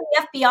call in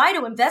the FBI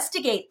to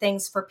investigate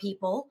things for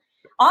people,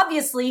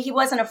 obviously he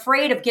wasn't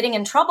afraid of getting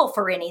in trouble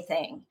for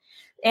anything.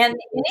 And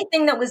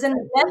anything that was in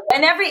the bed,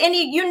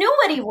 you knew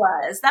what he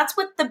was. That's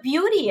what the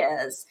beauty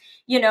is.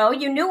 You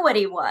knew what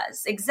he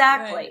was.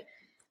 Exactly. Right.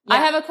 Yeah. I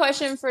have a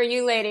question for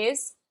you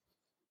ladies.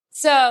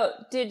 So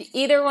did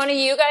either one of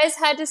you guys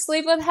had to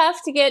sleep with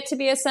Hef to get to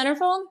be a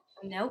centerfold?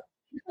 Nope.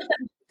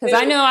 Because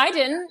I know I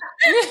didn't.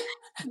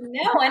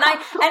 No,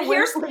 and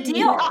here's the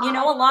deal.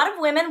 A lot of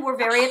women were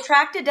very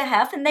attracted to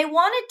Hef, and they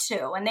wanted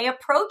to, and they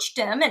approached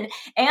him, and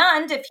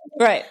if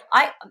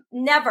I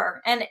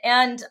never,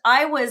 and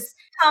I was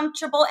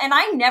comfortable, and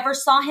I never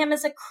saw him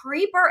as a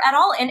creeper at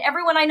all. And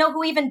everyone I know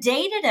who even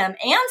dated him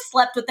and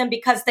slept with him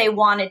because they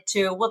wanted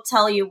to will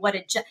tell you what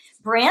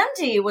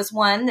Brandy was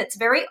one that's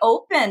very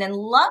open and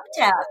loved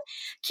Hef.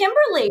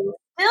 Kimberly,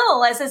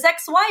 still, as his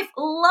ex-wife,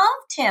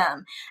 loved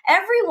him.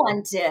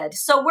 Everyone did.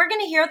 So we're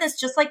going to hear this,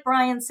 just like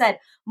Brian said,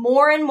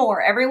 more and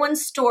more,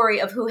 everyone's story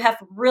of who Hef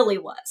really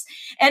was.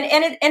 And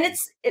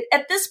it's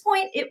at this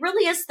point, it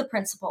really is the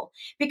principle,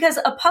 because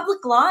a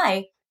public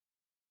lie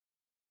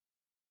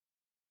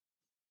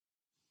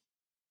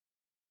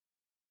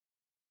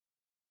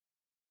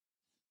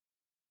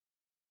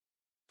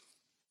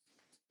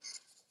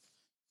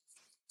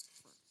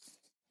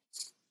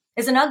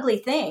is an ugly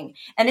thing.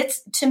 And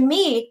it's, to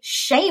me,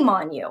 shame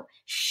on you.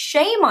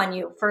 Shame on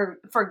you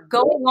for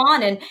going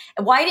on. And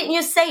why didn't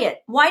you say it?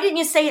 Why didn't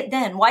you say it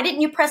then? Why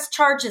didn't you press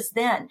charges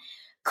then?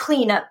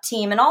 Cleanup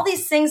team and all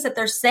these things that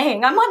they're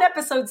saying. I'm on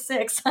episode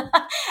 6. And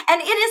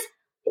it is,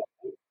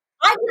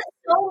 I get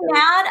so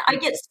mad. I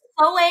get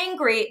so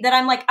angry that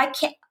I'm like, I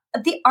can't.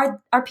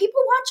 Are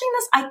people watching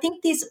this? I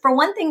think for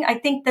one thing, I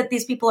think that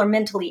these people are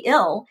mentally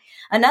ill.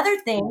 Another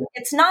thing,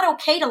 it's not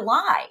okay to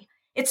lie.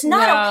 It's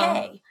not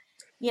okay.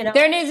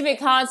 There needs to be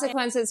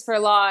consequences for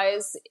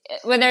lies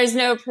when there's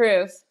no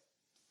proof.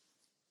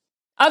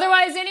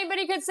 Otherwise,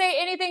 anybody could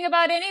say anything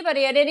about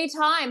anybody at any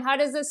time. How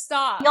does this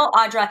stop?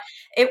 Audra,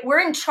 we're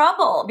in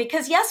trouble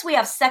because, yes, we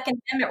have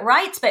Second Amendment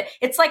rights, but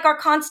it's like our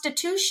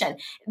Constitution.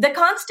 The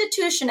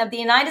Constitution of the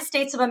United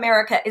States of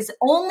America is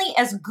only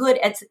as good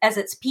as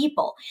its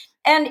people.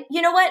 And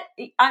you know what?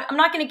 I'm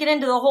not going to get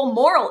into the whole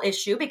moral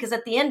issue, because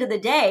at the end of the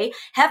day,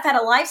 Hef had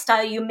a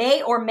lifestyle you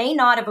may or may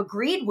not have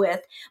agreed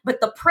with,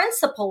 but the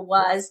principle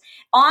was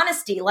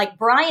honesty. Like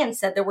Brian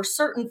said, there were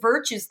certain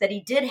virtues that he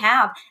did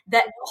have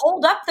that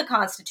hold up the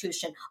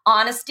Constitution: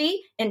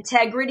 honesty,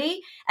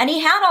 integrity. And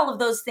he had all of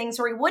those things,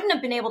 or he wouldn't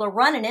have been able to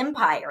run an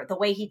empire the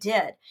way he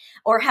did,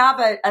 or have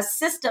a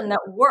system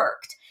that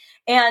worked.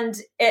 And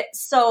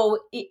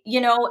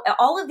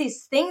all of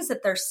these things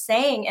that they're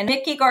saying, and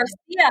Mickey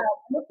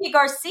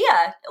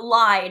Garcia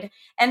lied.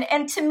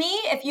 And to me,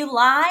 if you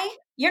lie,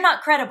 you're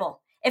not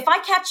credible. If I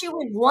catch you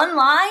in one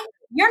lie,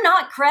 you're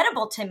not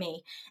credible to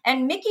me.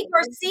 And Mickey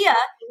Garcia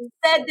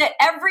said that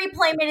every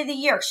Playmate of the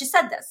Year, she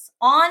said this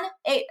on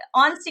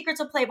Secrets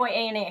of Playboy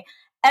A&A,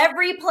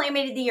 every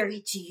Playmate of the Year.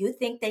 Do you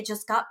think they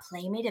just got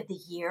Playmate of the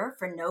Year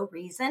for no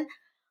reason?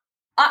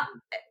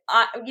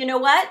 You know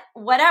what?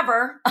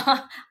 Whatever.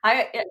 I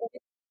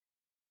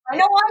know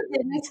I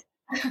didn't.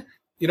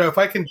 If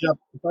I can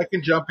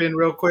jump in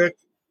real quick,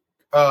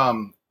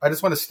 I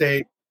just want to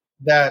state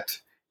that,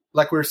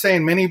 like we were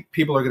saying, many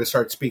people are going to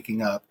start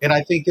speaking up, and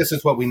I think this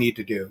is what we need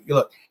to do.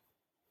 Look,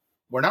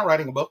 we're not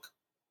writing a book.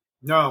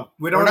 No,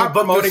 we don't. We're not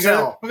promoting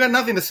it. We got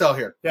nothing to sell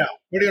here. Yeah,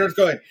 where it's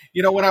going.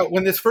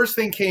 When this first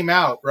thing came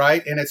out,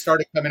 right, and it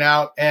started coming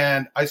out,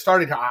 and I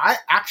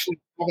actually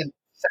haven't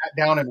sat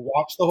down and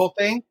watched the whole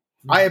thing.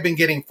 Mm-hmm. I have been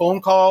getting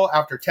phone call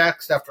after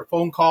text after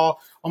phone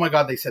call. Oh my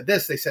God, they said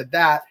this, they said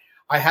that.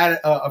 I had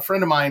a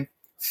friend of mine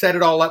set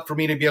it all up for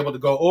me to be able to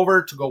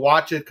go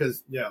watch it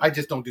because I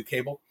just don't do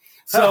cable.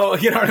 So,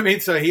 you know what I mean?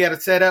 So he had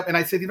it set up, and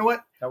I said, you know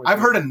what? I've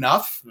heard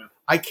enough. Yeah.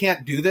 I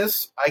can't do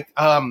this.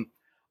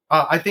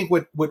 I think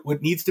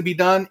what needs to be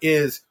done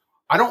is,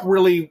 I don't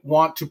really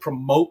want to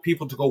promote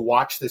people to go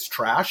watch this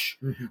trash,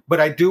 but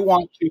I do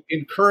want to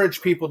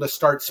encourage people to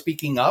start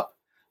speaking up.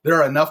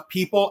 There are enough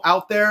people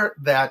out there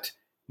that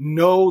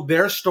know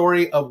their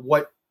story of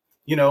what,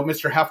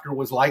 Mr. Hefner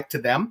was like to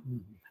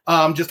them.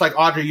 Just like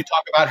Audrey, you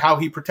talk about how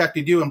he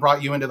protected you and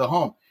brought you into the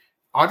home.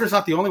 Audrey's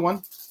not the only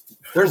one.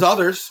 There's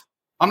others.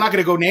 I'm not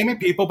going to go naming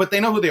people, but they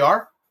know who they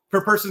are.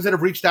 For persons that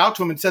have reached out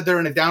to them and said they're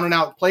in a down and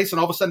out place, and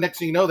all of a sudden, next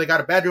thing you know, they got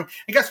a bedroom.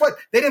 And guess what?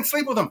 They didn't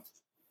sleep with them.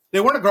 They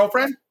weren't a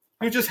girlfriend.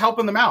 He was just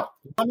helping them out.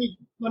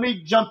 Let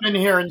me jump in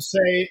here and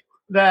say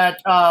that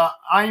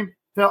I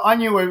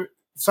knew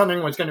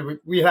something was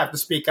we have to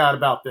speak out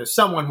about this.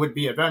 Someone would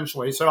be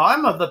eventually. So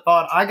I'm of the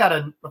thought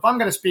if I'm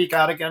going to speak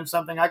out against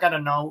something, I got to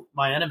know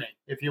my enemy,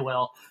 if you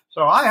will.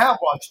 So I have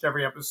watched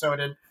every episode,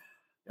 and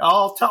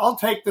I'll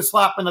take the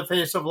slap in the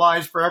face of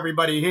lies for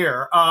everybody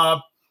here.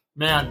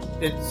 Man,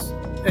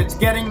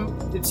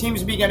 it seems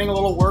to be getting a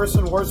little worse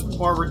and worse and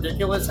more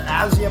ridiculous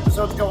as the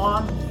episodes go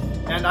on.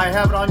 And I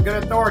have it on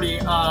good authority.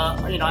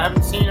 I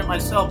haven't seen it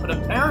myself, but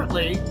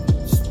apparently,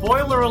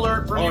 spoiler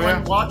alert for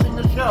anyone watching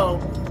the show,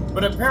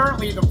 but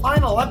apparently the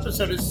final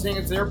episode is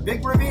seeing their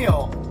big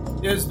reveal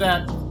is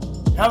that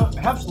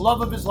Hef's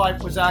love of his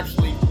life was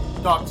actually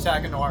Doc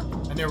Saginaw,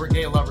 and they were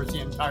gay lovers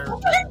the entire time.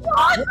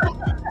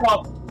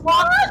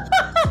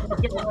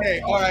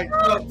 Okay, all right.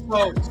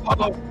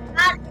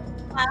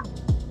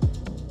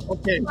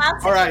 Okay,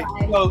 all right.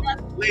 So,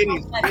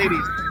 ladies.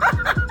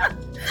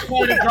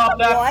 Drop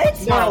that. What?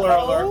 Spoiler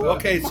alert.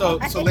 Okay, so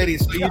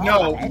ladies, so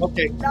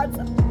okay. That's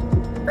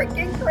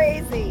freaking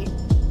crazy.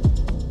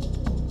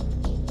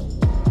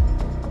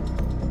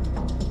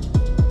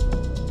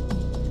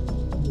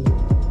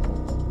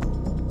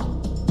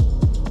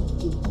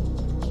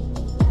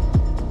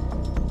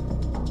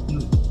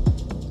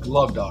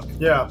 Love Doc.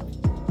 Yeah.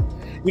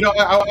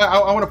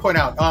 I want to point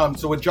out,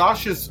 so what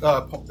Josh has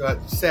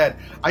said,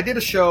 I did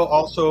a show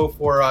also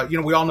for,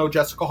 we all know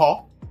Jessica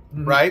Hall,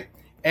 right?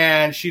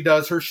 And she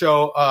does her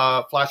show,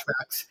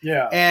 Flashbacks.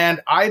 Yeah. And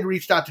I'd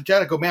reached out to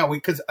Jen. I go, man,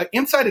 because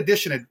Inside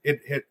Edition,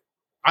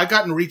 I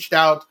gotten reached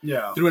out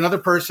through another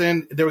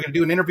person. They were going to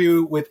do an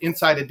interview with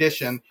Inside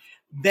Edition.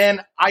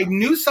 Then I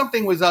knew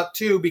something was up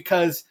too,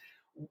 because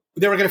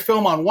they were going to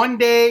film on one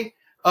day,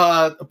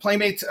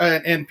 Playmates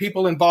and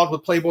people involved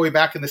with Playboy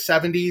back in the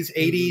 70s,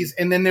 80s.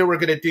 And then they were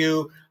going to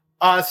do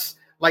us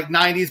like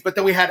 90s. But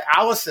then we had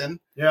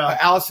Allison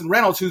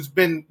Reynolds, who's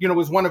been,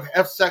 was one of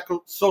Hef's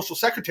social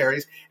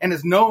secretaries and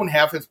has known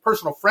Hef, his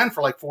personal friend,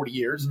 for like 40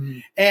 years.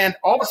 And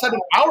all of a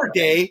sudden our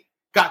day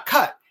got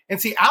cut.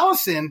 And see,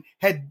 Allison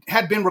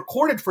had been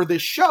recorded for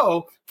this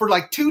show for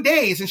like 2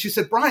 days. And she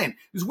said, Brian, it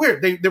was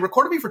weird. They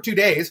recorded me for 2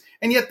 days,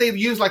 and yet they've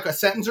used like a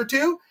sentence or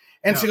two.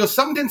 And she goes,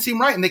 something didn't seem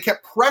right. And they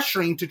kept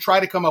pressuring to try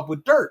to come up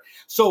with dirt.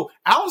 So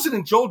Allison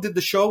and Joel did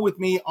the show with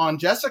me on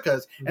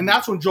Jessica's. And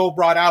that's when Joel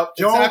brought out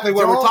exactly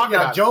what we're talking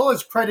about. Joel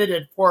is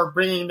credited for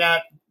bringing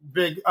that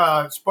big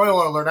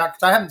spoiler alert out,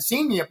 because I haven't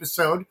seen the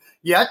episode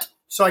yet.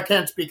 So I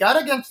can't speak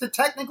out against it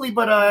technically,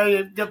 but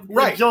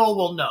Joel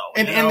will know.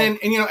 And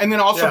then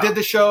also did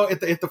the show at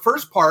the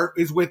first part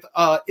is with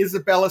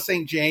Isabella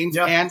St. James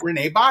and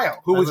Renee Bio,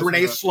 who was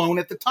Renee Sloan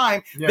at the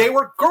time. Yeah. They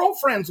were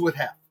girlfriends with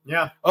Hef.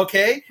 Yeah.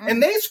 Okay.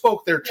 And they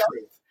spoke their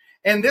truth.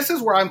 And this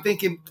is where I'm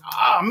thinking,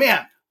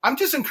 man, I'm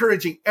just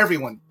encouraging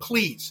everyone,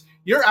 please.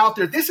 You're out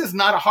there. This is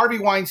not a Harvey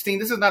Weinstein.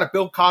 This is not a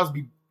Bill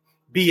Cosby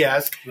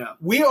BS. Yeah.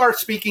 We are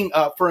speaking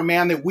up for a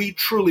man that we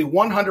truly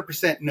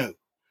 100% knew.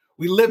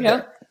 We lived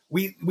there.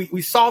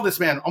 We saw this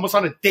man almost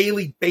on a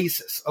daily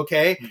basis.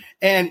 Okay.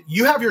 And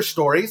you have your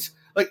stories.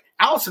 Like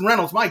Allison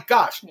Reynolds, my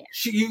gosh,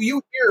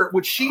 you hear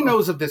what she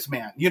knows of this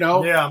man,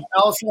 Yeah.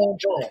 Allison and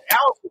Joel.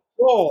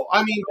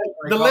 I mean,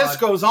 the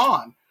list goes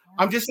on.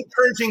 I'm just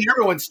encouraging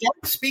everyone, start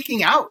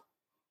speaking out,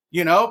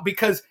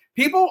 because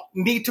People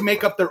need to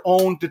make up their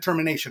own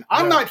determination.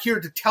 I'm not here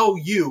to tell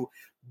you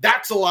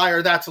that's a lie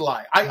or that's a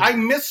lie. I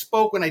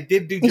misspoke when I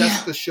did do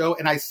Jessica's show,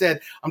 and I said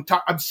I'm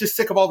just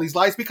sick of all these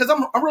lies because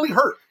I'm really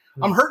hurt.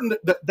 I'm hurting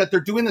that they're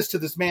doing this to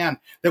this man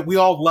that we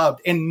all loved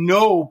and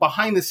know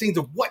behind the scenes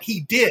of what he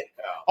did,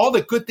 all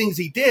the good things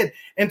he did.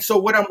 And so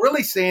what I'm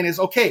really saying is,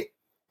 okay,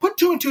 put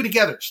 2 and 2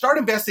 together, start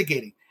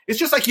investigating. It's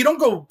just like you don't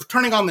go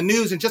turning on the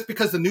news and just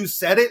because the news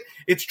said it,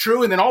 it's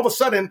true. And then all of a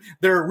sudden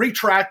they're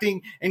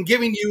retracting and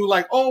giving you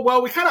like, oh,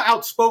 well, we kind of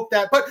outspoke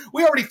that, but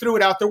we already threw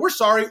it out there. We're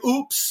sorry.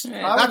 Oops.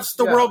 That's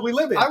the world we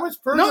live in. I was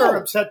further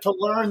upset to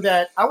learn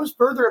that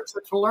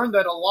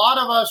a lot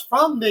of us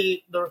from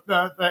the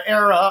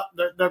era,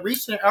 the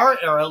recent our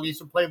era, at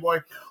least of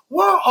Playboy,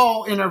 were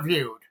all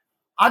interviewed.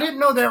 I didn't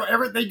know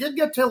they did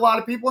get to a lot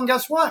of people. And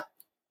guess what?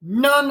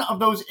 None of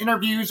those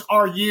interviews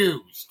are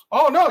used.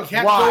 Oh, no, you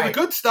can't show the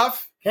good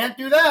stuff. Can't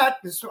do that.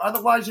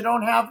 Otherwise, you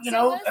don't have,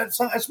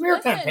 a smear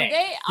campaign.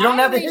 You don't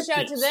have reached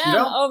out to them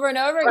over and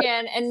over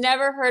again and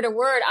never heard a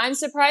word. I'm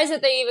surprised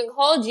that they even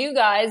called you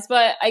guys,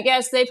 but I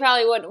guess they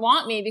probably wouldn't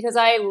want me because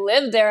I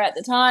lived there at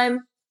the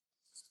time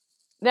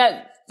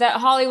that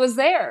Holly was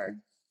there.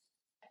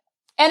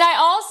 And I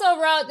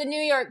also wrote the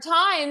New York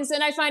Times,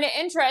 and I find it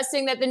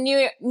interesting that the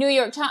New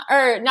York Times,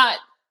 or not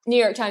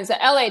New York Times, the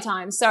LA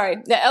Times,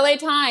 the LA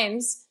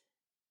Times,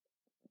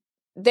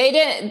 they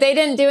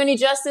didn't do any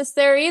justice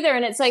there either.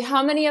 And it's like,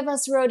 how many of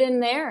us wrote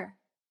in there?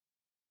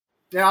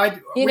 Yeah,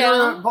 I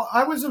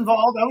was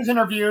involved. I was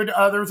interviewed.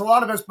 There was a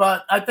lot of us,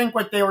 but I think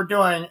what they were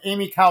doing,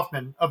 Amy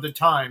Kaufman of the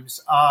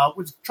Times,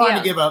 was trying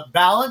to give a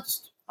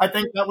balanced. I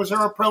think that was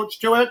her approach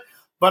to it.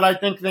 But I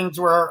think things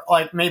were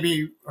like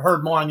maybe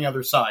heard more on the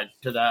other side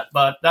to that.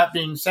 But that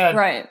being said,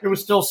 it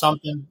was still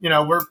something.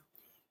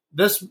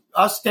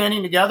 Us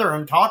standing together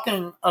and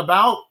talking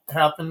about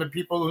HEF and the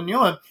people who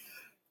knew him.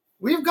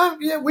 We've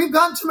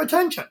gotten some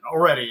attention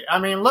already. I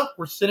mean, look,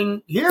 we're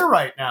sitting here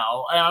right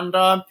now, and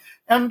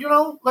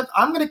look,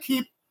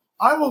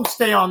 I will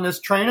stay on this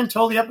train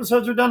until the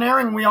episodes are done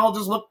airing. And we all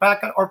just look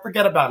back or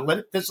forget about it, let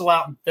it fizzle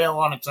out and fail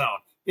on its own.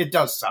 It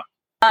does suck.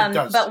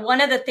 But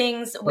one of the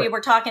things we were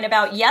talking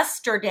about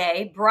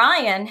yesterday,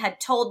 Brian had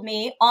told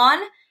me on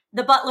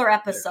the Butler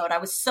episode, I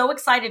was so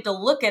excited to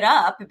look it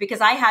up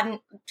because I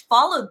hadn't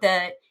followed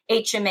the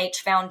HMH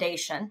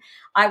Foundation.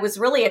 I was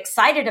really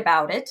excited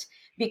about it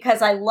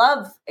because I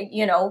love,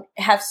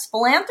 HEF's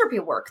philanthropy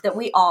work that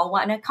we all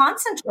want to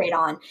concentrate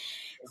on.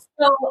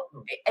 So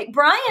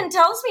Brian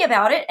tells me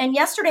about it. And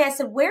yesterday I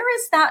said, where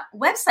is that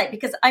website?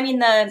 Because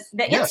the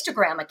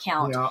Instagram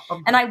account.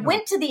 And I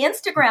went to the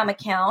Instagram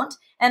account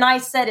and I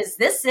said, is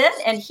this it?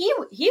 And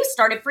he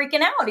started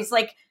freaking out. He's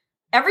like,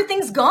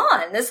 everything's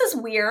gone. This is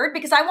weird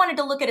because I wanted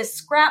to look at his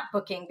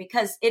scrapbooking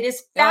because it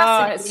is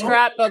fascinating. His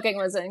scrapbooking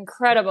was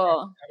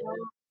incredible.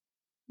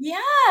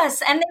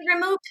 Yes, and they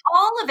removed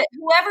all of it.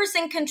 Whoever's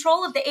in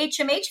control of the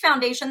HMH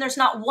Foundation, there's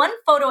not one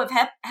photo of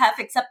HEF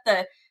except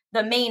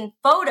the main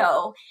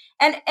photo.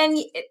 And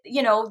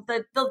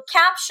the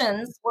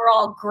captions were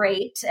all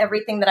great.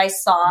 Everything that I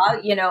saw,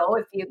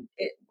 if you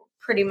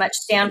pretty much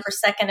stand for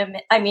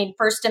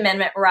First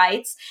Amendment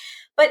rights.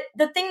 But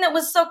the thing that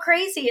was so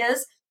crazy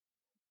is,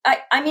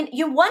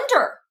 you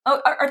wonder,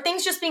 are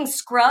things just being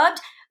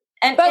scrubbed?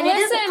 But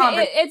listen,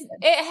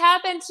 it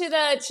happened to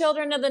the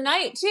Children of the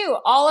Night too.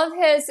 All of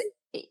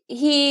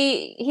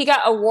he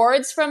got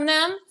awards from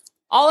them.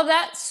 All of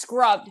that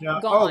scrubbed,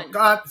 gone. Oh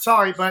God,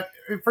 sorry, but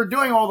for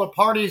doing all the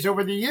parties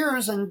over the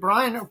years, and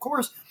Brian, of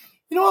course,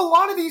 a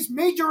lot of these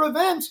major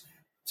events,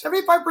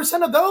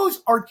 75% of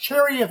those are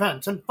charity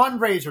events and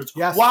fundraisers.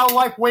 Yes.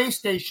 Wildlife Way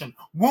Station,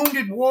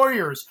 Wounded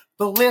Warriors.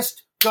 The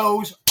list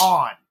goes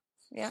on.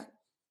 Yeah.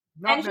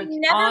 And he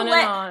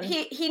never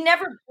he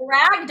never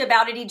bragged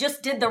about it. He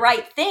just did the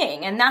right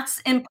thing. And that's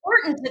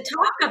important to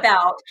talk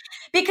about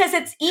because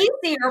it's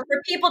easier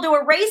for people to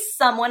erase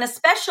someone,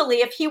 especially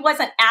if he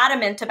wasn't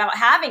adamant about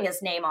having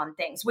his name on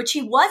things, which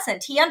he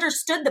wasn't. He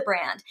understood the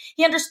brand.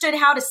 He understood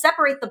how to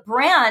separate the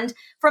brand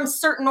from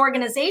certain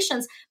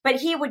organizations,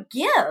 but he would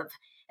give.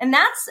 And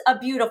that's a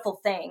beautiful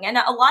thing. And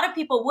a lot of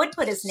people would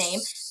put his name.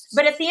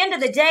 But at the end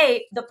of the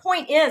day, the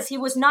point is he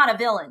was not a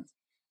villain.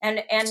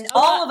 And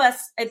all of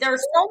us, there are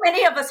so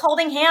many of us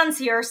holding hands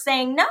here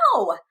saying,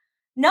 no,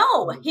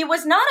 he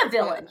was not a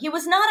villain. He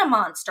was not a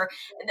monster.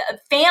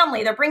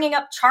 Family, they're bringing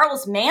up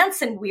Charles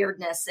Manson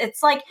weirdness.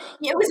 It's like,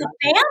 it was a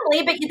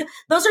family, but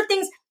those are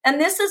things. And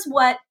this is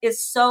what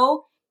is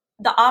so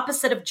the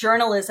opposite of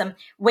journalism.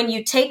 When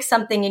you take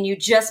something and you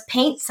just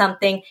paint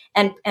something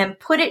and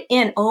put it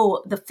in,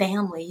 the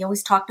family. You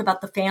always talked about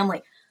the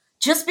family.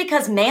 Just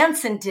because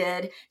Manson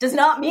did does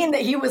not mean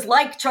that he was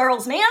like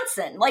Charles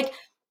Manson.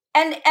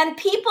 And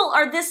people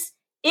are this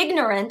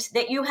ignorant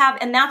that you have,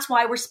 and that's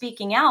why we're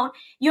speaking out.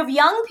 You have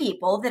young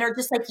people that are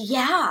just like,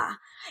 yeah,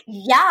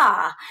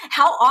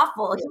 how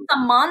awful. He's a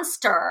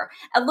monster.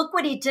 And look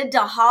what he did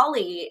to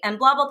Holly and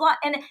blah, blah, blah.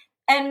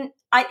 And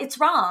it's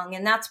wrong.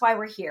 And that's why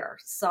we're here.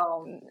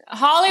 So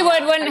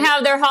Hollywood wouldn't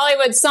have their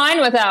Hollywood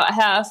sign without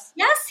HEF.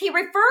 Yes, he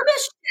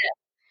refurbished it.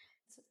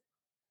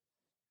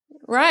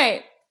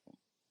 Right.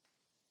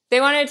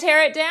 They wanted to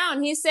tear it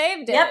down. He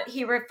saved it. Yep,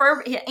 he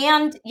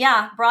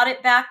brought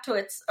it back to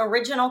its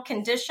original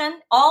condition.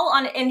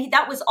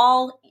 That was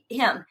all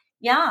him.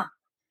 Yeah,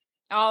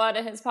 all out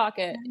of his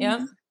pocket.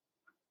 Yep.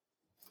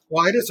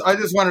 Well, I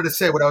just wanted to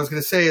say what I was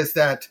going to say is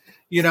that,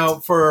 you know,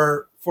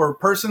 for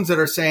persons that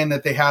are saying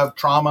that they have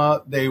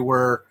trauma, they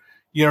were,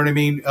 you know what I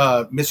mean,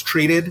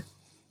 mistreated.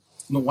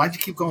 Why'd you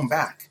keep going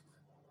back?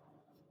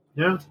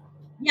 Yeah.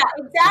 Yeah,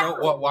 exactly.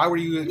 You know, why were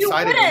you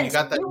excited when you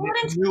got that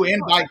new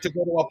invite to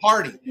go to a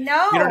party?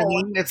 No. You know what I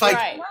mean? It's like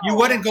you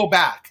wouldn't go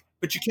back,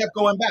 but you kept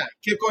going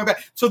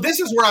back. So this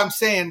is where I'm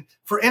saying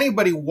for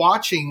anybody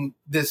watching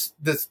this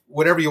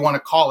whatever you want to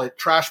call it,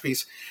 trash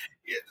piece,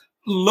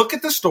 look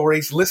at the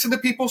stories, listen to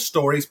people's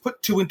stories,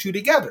 put two and two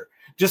together.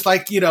 Just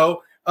like, you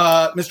know,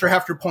 Mr.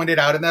 Hefner pointed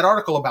out in that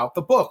article about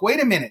the book.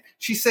 Wait a minute.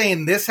 She's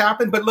saying this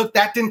happened, but look,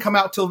 that didn't come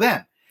out till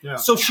then. Yeah.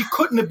 So she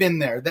couldn't have been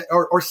there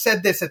or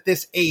said this at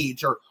this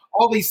age or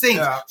all these things.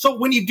 Yeah. So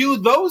when you do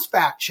those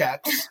fact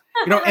checks,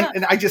 you know,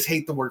 and I just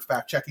hate the word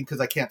fact checking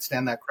because I can't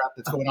stand that crap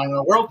that's going on in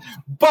the world.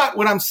 But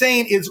what I'm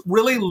saying is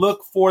really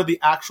look for the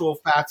actual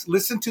facts,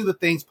 listen to the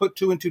things, put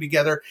two and two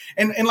together.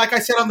 And like I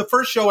said on the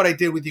first show, what I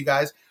did with you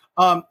guys,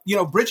 you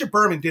know, Bridget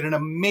Berman did an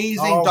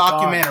amazing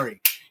documentary.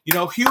 God. You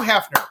know, Hugh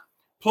Hefner,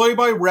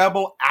 Playboy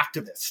rebel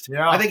activist.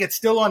 Yeah. I think it's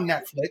still on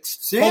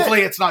Netflix.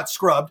 Hopefully it's not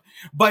scrubbed.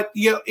 But,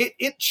 you know,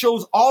 it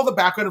shows all the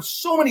background of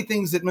so many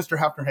things that Mr.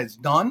 Hefner has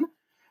done.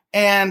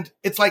 And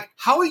it's like,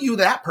 how are you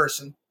that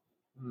person?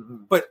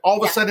 Mm-hmm. But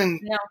all of a sudden,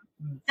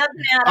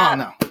 doesn't add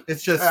up. No,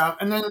 it's just.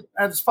 And then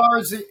as far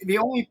as the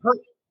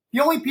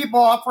only people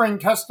offering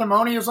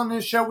testimonials on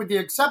this show, with the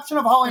exception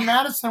of Holly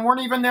Madison,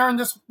 weren't even there in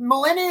this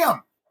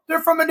millennium.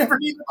 They're from a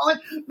different.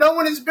 No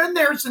one has been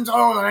there since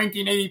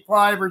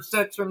 1985 or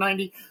 6 or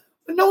 90.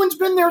 But no one's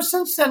been there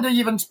since then to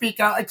even speak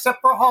out,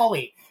 except for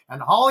Holly.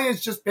 And Holly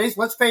is just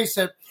let's face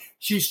it,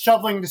 she's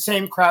shoveling the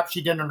same crap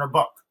she did in her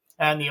book.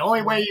 And the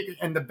only way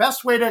and the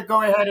best way to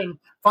go ahead and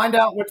find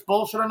out what's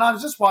bullshit or not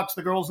is just watch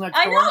The Girls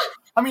Next Door.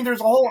 I mean,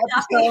 there's a whole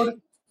episode,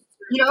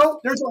 you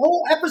know,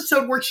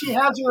 where she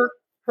has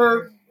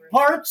her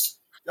parts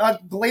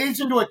glazed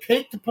into a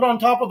cake to put on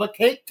top of a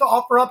cake to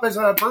offer up as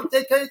a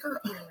birthday cake.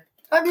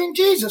 I mean,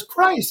 Jesus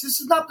Christ, this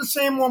is not the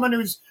same woman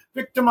who's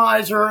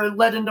victimized or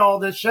led into all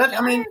this shit.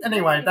 I mean,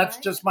 anyway, that's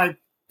just my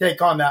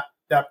take on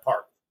that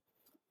part.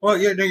 Well,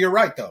 you're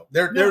right, though.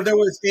 There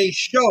was a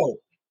show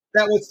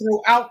that was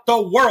throughout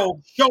the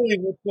world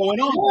showing what's going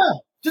on. Yeah.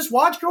 Just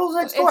watch Girls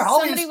Next Door. If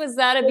somebody was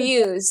that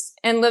abused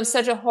and lived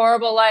such a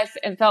horrible life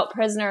and felt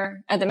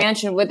prisoner at the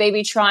mansion, would they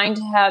be trying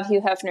to have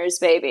Hugh Hefner's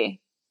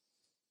baby?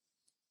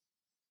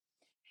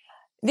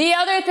 The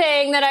other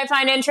thing that I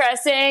find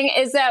interesting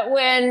is that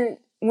when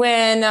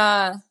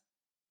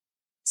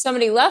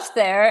somebody left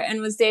there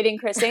and was dating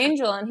Chris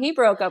Angel and he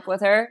broke up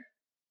with her,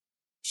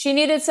 she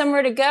needed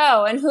somewhere to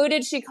go. And who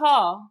did she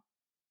call?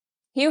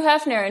 Hugh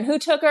Hefner. And who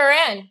took her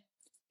in?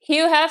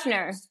 Hugh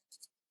Hefner.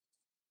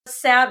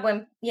 Sad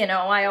when, you know,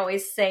 I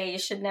always say you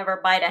should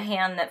never bite a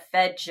hand that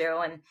fed you.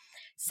 And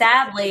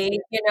sadly,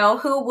 you know,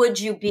 who would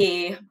you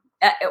be?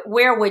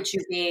 Where would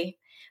you be?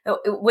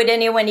 Would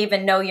anyone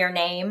even know your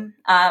name?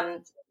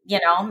 You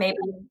know, maybe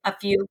a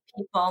few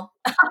people,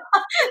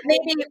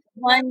 maybe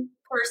one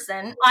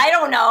person. I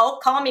don't know.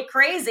 Call me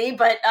crazy,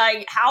 but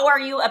how are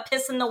you a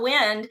piss in the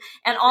wind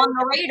and on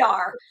the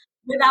radar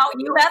without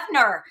Hugh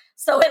Hefner?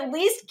 So at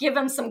least give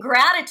him some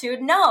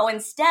gratitude. No,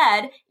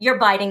 instead you're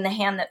biting the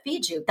hand that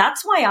feeds you.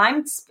 That's why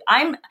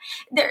I'm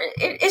there.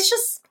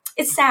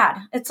 It's sad.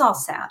 It's all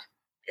sad.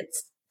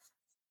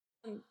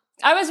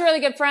 I was really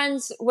good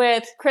friends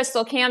with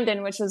Crystal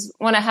Camden, which was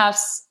one of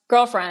Hef's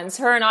girlfriends.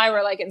 Her and I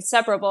were like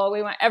inseparable.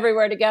 We went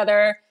everywhere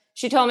together.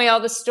 She told me all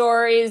the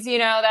stories, you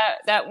know,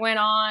 that went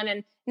on,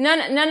 and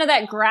none of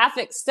that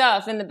graphic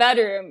stuff in the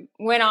bedroom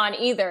went on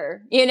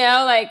either, you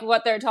know, like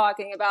what they're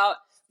talking about.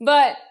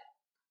 But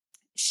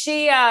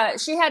she had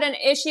an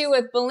issue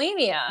with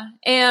bulimia,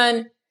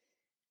 and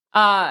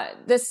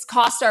this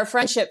cost our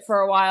friendship for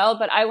a while.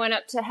 But I went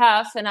up to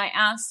Hef and I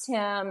asked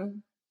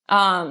him,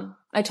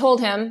 I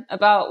told him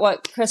about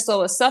what Crystal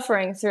was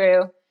suffering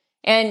through,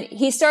 and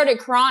he started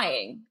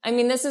crying. I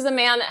mean, this is a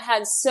man that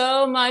had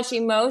so much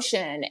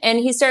emotion, and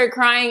he started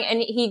crying,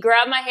 and he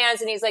grabbed my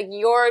hands and he's like,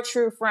 "You're a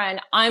true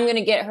friend. I'm going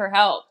to get her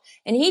help."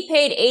 And he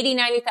paid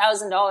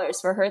 $90,000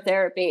 for her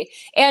therapy.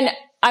 And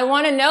I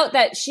want to note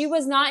that she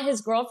was not his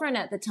girlfriend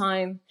at the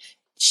time.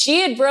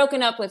 She had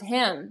broken up with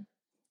him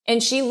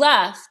and she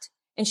left,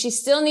 and she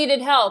still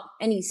needed help,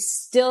 and he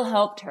still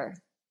helped her.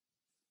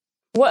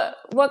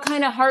 What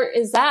kind of heart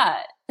is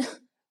that?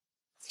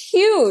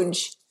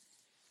 Huge.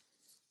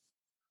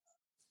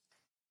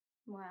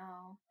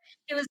 Wow.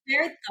 He was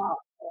very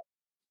thoughtful.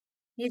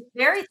 He's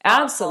very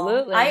thoughtful.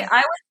 Absolutely.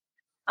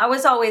 I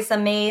was always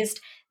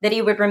amazed that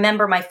he would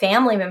remember my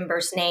family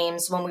members'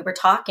 names when we were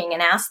talking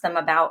and ask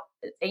about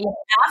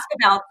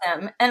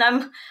them.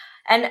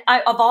 And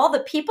of all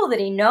the people that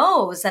he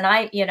knows, and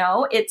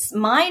it's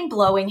mind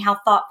blowing how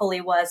thoughtful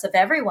he was of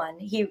everyone.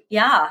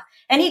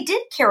 And he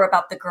did care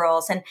about the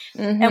girls. And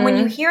when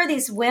you hear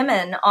these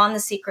women on The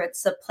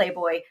Secrets of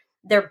Playboy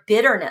their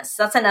bitterness.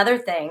 That's another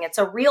thing. It's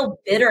a real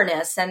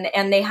bitterness,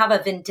 and they have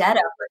a vendetta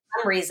for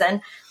some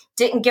reason.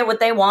 Didn't get what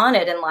they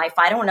wanted in life.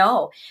 I don't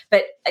know,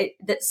 but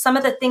some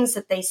of the things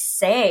that they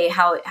say,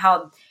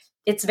 how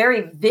it's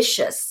very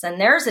vicious,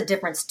 and there's a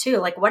difference too.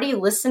 Like, what are you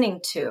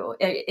listening to?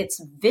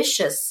 It's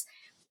vicious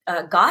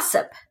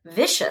gossip,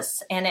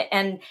 vicious,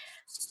 and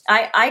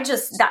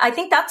I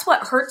think that's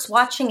what hurts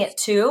watching it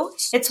too.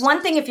 It's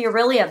one thing if you're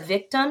really a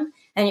victim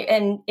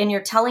and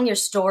you're telling your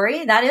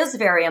story, that is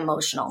very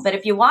emotional. But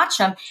if you watch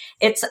them,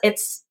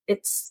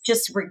 it's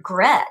just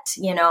regret,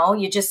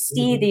 you just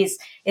see these,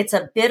 it's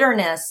a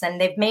bitterness, and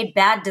they've made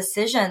bad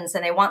decisions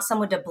and they want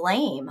someone to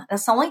blame.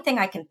 That's the only thing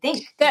I can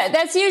think.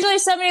 That's usually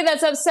somebody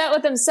that's upset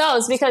with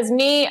themselves, because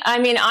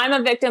I'm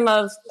a victim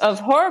of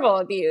horrible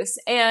abuse,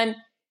 and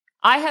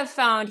I have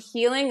found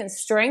healing and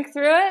strength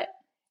through it.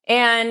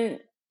 And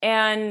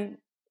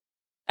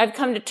I've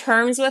come to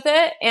terms with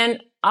it,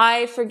 and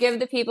I forgive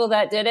the people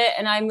that did it,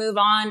 and I move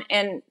on,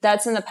 and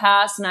that's in the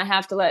past, and I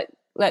have to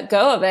let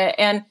go of it.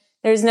 And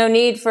there's no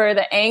need for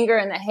the anger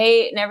and the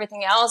hate and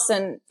everything else.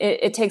 And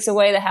it takes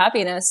away the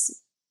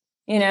happiness,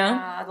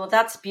 Yeah, well,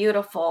 that's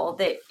beautiful.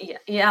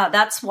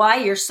 That's why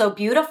you're so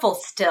beautiful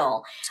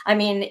still. I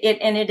mean,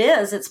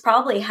 it's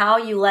probably how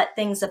you let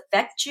things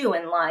affect you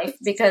in life,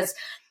 because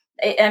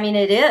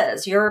it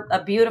is. You're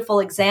a beautiful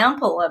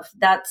example of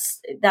that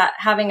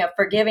having a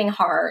forgiving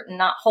heart and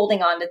not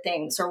holding on to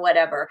things or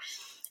whatever.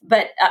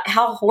 But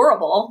how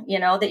horrible,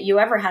 that you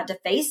ever had to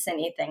face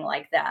anything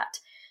like that.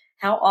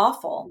 How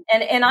awful.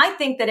 And I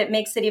think that it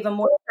makes it even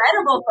more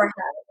incredible for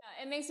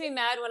him. It makes me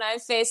mad when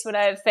I've faced what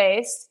I've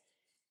faced.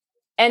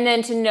 And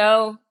then to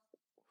know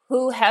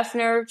who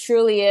Hefner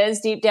truly is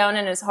deep down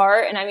in his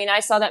heart. And I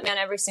saw that man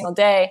every single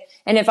day.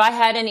 And if I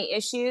had any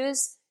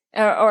issues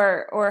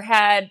or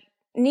had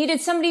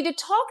needed somebody to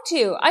talk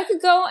to, I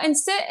could go and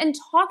sit and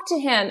talk to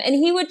him, and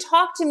he would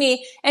talk to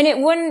me, and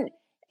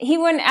he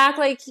wouldn't act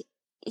like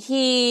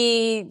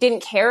he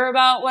didn't care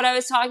about what I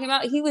was talking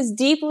about. He was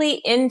deeply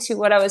into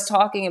what I was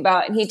talking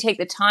about, and he'd take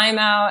the time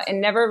out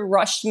and never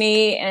rushed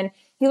me, and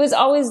he was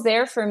always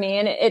there for me.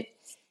 And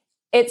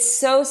it's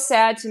so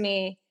sad to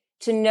me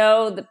to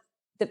know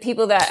the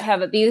people that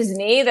have abused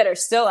me that are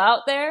still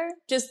out there,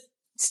 just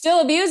still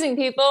abusing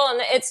people,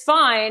 and it's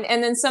fine.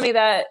 And then somebody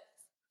that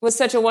was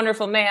such a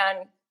wonderful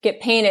man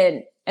get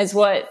painted as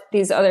what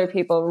these other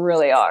people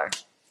really are.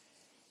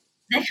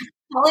 They're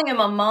calling him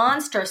a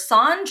monster.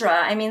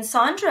 Sandra,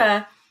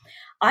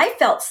 I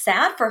felt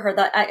sad for her.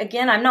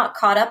 Again, I'm not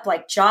caught up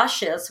like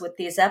Josh is with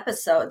these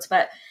episodes,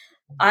 but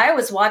I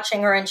was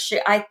watching her, and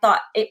I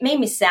thought it made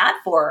me sad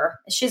for her.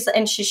 She's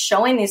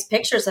showing these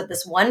pictures of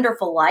this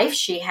wonderful life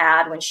she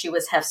had when she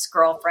was Hef's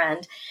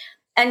girlfriend.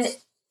 And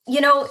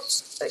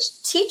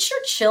teach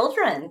your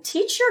children,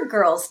 teach your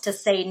girls to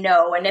say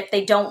no. And if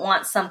they don't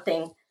want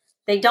something,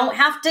 they don't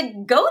have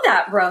to go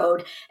that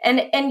road.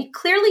 And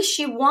clearly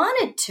she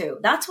wanted to.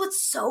 That's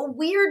what's so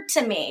weird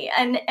to me.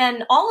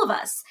 And all of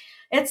us,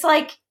 it's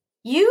like,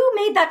 you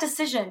made that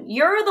decision.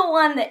 You're the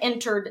one that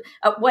entered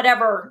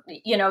whatever,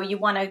 you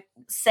want to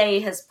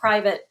say, his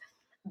private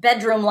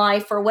bedroom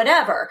life or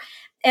whatever.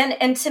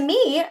 And to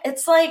me,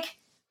 it's like,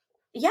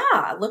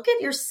 yeah, look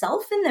at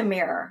yourself in the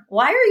mirror.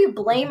 Why are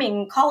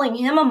you calling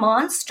him a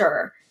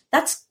monster?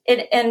 That's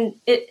it.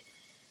 And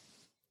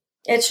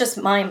it's just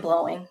mind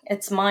blowing.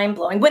 It's mind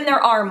blowing when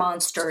there are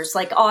monsters.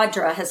 Like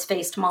Audra has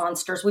faced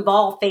monsters. We've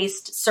all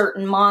faced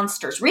certain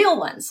monsters, real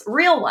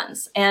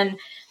ones. And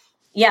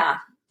yeah,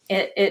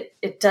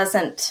 it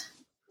doesn't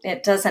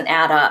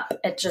add up.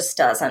 It just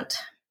doesn't.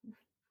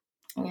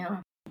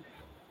 Yeah.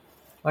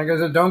 Like I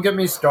said, don't get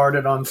me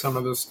started on some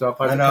of this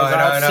stuff. I've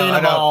seen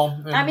them all.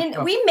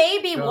 And, we may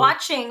be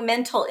watching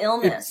mental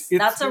illness.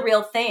 That's a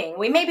real thing.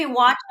 We may be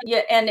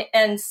watching,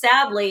 and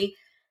sadly,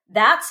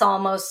 that's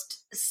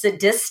almost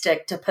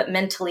sadistic to put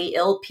mentally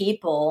ill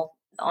people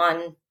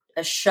on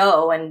a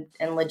show and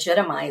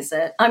legitimize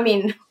it.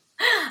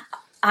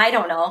 I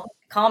don't know.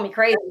 Call me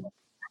crazy.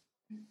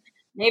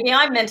 Maybe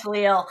I'm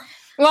mentally ill.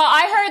 Well,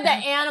 I heard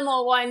the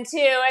animal one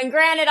too. And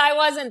granted, I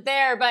wasn't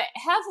there, but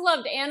Hef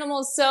loved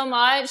animals so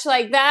much.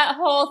 Like, that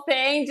whole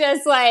thing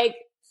just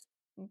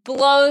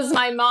blows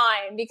my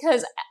mind,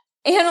 because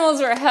animals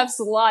were Hef's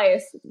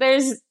life.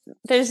 There's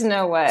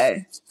no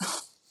way.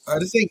 I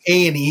just think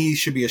A&E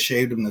should be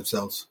ashamed of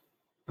themselves.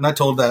 And I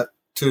told that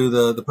to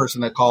the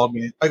person that called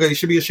me. I go, you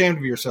should be ashamed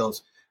of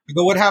yourselves. I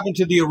go, what happened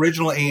to the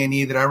original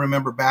A&E that I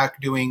remember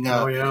back doing?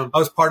 I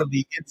was part of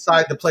the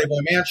Inside the Playboy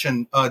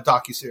Mansion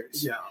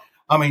docuseries. Yeah.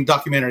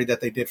 Documentary that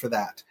they did for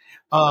that.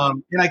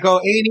 And I go,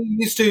 A&E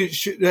used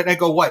to, and I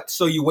go, what?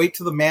 So you wait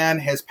till the man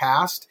has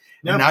passed,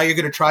 and now you're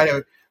going to try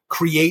to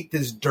create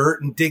this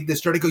dirt and dig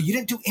this dirt. I go, you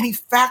didn't do any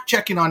fact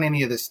checking on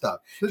any of this stuff.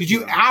 Did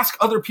you ask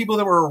other people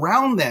that were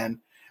around then,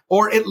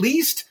 or at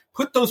least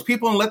put those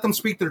people and let them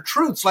speak their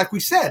truths? Like we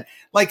said,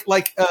 like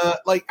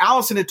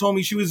Allison had told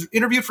me, she was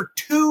interviewed for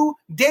 2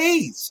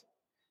 days.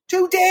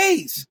 2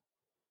 days.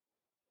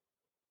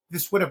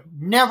 This would have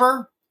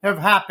never have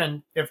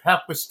happened if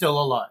Hef was still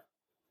alive.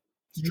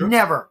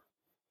 Never.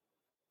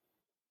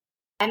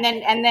 And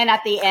then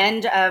at the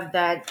end of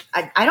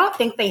I don't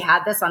think they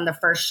had this on the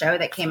first show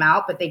that came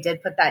out, but they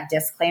did put that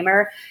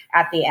disclaimer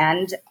at the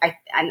end.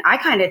 I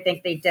kind of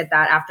think they did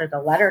that after the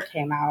letter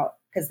came out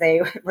because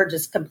they were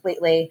just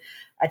completely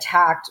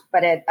attacked.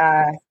 But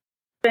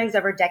things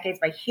over decades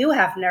by Hugh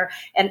Hefner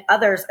and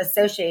others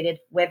associated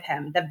with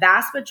him. The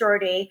vast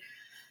majority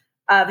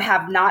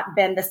have not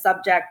been the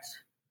subject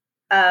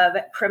of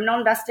criminal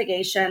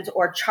investigations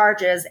or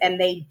charges, and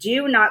they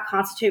do not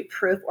constitute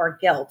proof or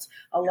guilt,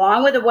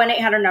 along with a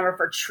 1-800 number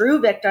for true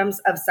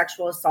victims of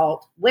sexual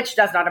assault, which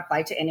does not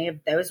apply to any of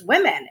those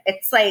women.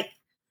 It's like,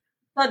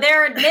 so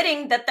they're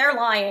admitting that they're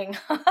lying.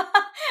 We're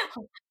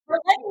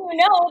letting you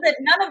know that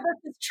none of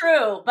this is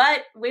true,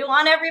 but we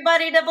want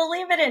everybody to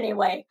believe it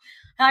anyway.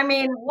 I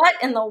mean, what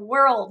in the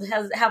world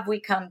have we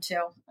come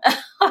to?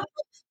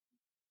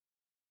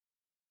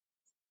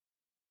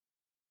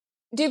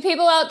 Do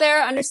people out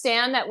there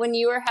understand that when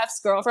you were Hef's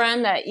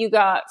girlfriend, that you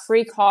got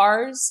free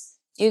cars,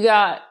 you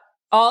got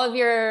all of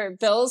your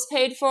bills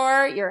paid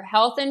for, your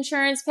health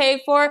insurance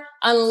paid for,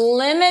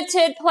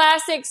 unlimited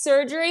plastic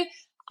surgery?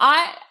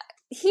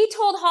 He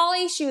told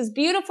Holly she was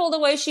beautiful the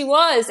way she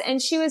was,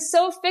 and she was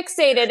so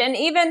fixated. And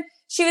even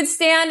she would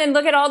stand and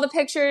look at all the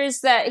pictures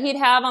that he'd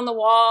have on the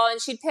wall,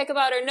 and she'd pick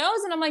about her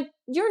nose. And I'm like,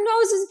 your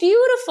nose is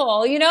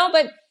beautiful,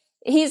 but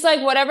he's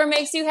like, whatever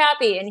makes you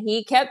happy. And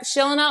he kept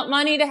shilling out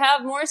money to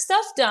have more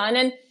stuff done.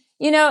 And,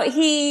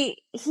 he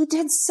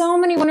did so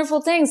many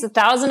wonderful things.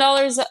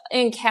 $1,000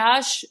 in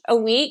cash a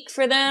week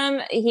for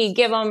them. He'd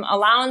give them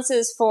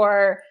allowances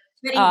for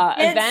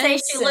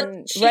events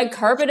and red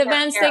carpet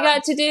events they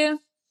got to do.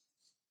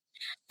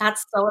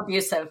 That's so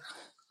abusive.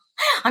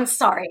 I'm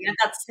sorry.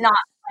 That's not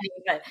funny,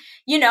 but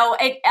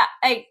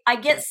I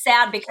get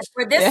sad because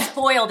we're this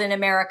spoiled in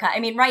America. I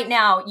mean, right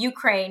now,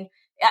 Ukraine,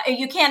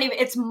 you can't even,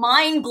 it's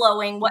mind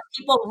blowing what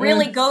people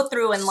really go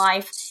through in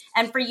life.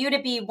 And for you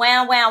to be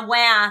wah, wah,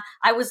 wah,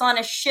 I was on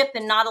a ship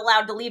and not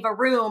allowed to leave a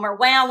room, or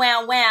wah,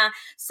 wah, wah,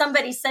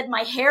 somebody said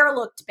my hair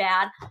looked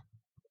bad.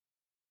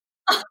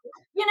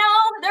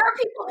 There are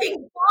people being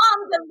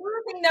bombed and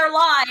losing their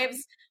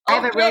lives. I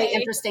have a really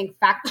interesting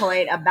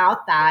factoid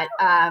about that.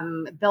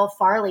 Bill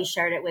Farley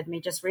shared it with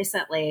me just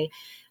recently,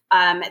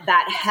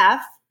 that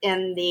Hef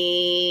in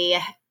the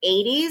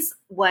 80s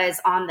was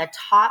on the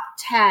top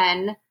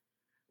 10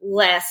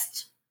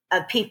 list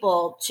of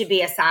people to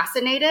be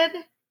assassinated.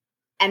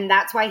 And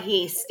that's why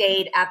he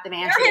stayed at the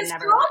mansion. You're his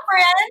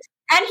girlfriend,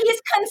 and he's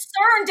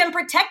concerned and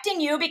protecting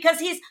you because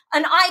he's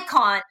an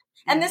icon.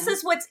 And this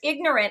is what's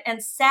ignorant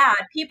and sad.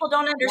 People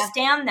don't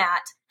understand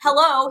that.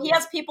 Hello, he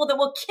has people that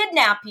will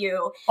kidnap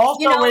you.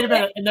 Also, wait a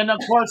minute. And then, of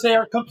course, they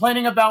are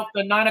complaining about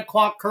the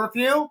 9:00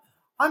 curfew.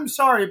 I'm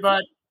sorry,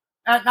 but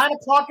at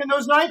 9:00 in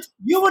those nights,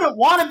 you wouldn't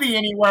want to be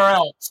anywhere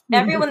else.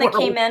 Everyone that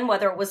came in,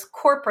 whether it was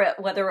corporate,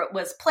 whether it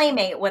was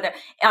Playmate, whether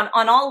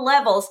on all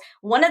levels,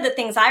 one of the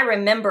things I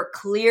remember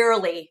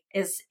clearly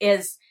is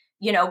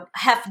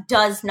Hef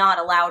does not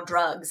allow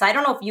drugs. I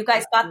don't know if you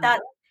guys got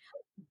that.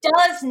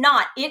 Does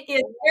not.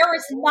 There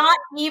is not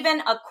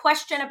even a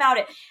question about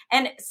it.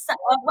 And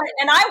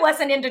I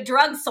wasn't into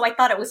drugs, so I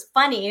thought it was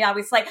funny. I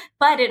was like,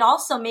 but it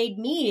also made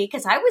me,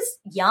 because I was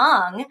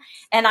young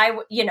and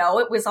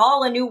it was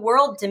all a new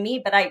world to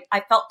me, but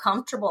I felt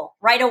comfortable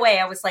right away.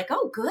 I was like,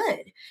 oh,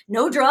 good.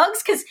 No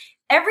drugs. Because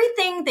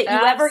everything that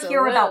you ever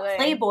hear about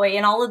Playboy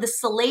and all of the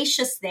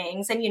salacious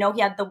things, and, he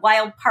had the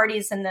wild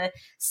parties in the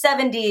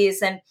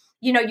 70s, and,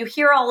 you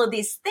hear all of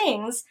these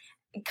things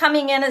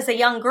coming in as a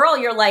young girl,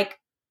 you're like,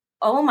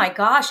 oh my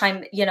gosh,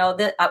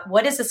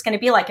 what is this going to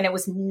be like? And it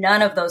was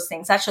none of those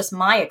things. That's just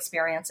my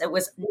experience. It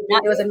was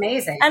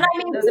amazing. And I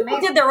mean,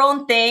 people did their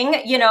own thing.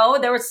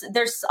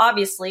 There's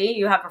obviously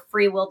you have a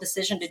free will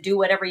decision to do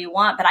whatever you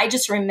want. But I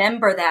just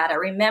remember that. I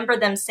remember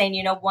them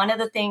saying, one of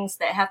the things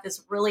that Hef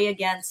is really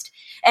against,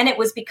 and it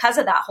was because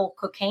of that whole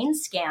cocaine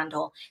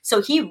scandal.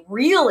 So he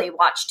really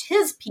watched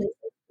his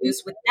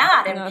pieces with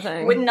that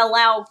and wouldn't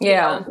allow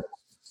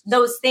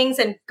those things,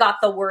 and got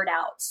the word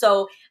out.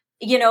 So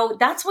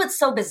that's what's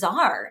so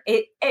bizarre.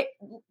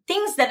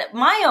 Things that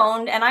my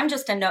own, and I'm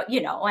just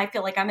I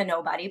feel like I'm a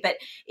nobody, but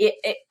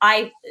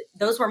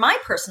those were my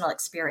personal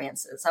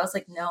experiences. I was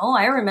like, no,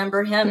 I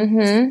remember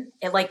him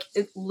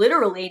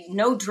literally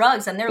no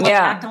drugs. And they're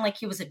acting like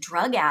he was a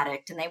drug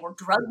addict and they were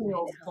drug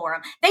mules for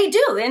him. They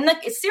do. In the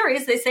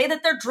series, they say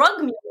that they're drug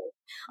mules.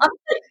 I'm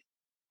like,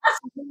 that's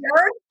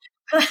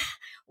weird.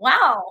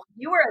 Wow,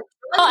 you were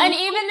and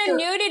even the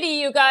nudity,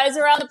 you guys,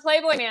 around the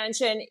Playboy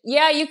Mansion.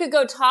 Yeah, you could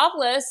go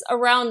topless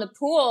around the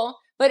pool,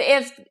 but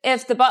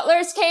if the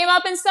butlers came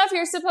up and stuff,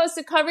 you're supposed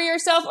to cover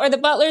yourself, or the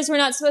butlers were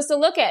not supposed to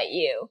look at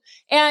you.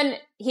 And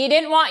he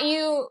didn't want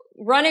you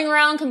running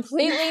around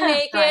completely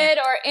naked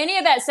or any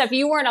of that stuff.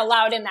 You weren't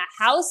allowed in the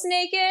house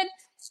naked,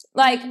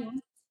 like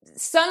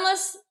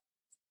sunless.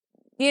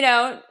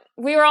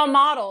 We were all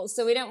models,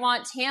 so we didn't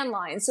want tan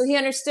lines. So he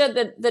understood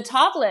the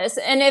topless.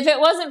 And if it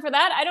wasn't for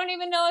that, I don't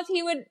even know if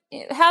he would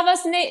have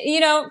us,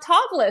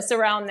 topless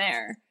around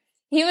there.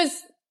 He was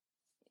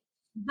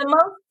the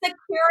most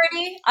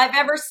security I've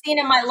ever seen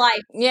in my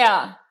life.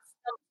 Yeah.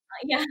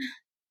 Yeah.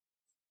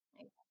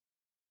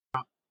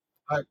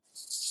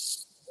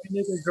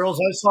 The girls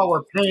I saw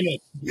were painted.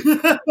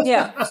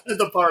 Yeah. At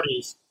the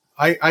parties.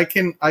 I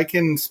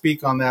can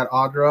speak on that,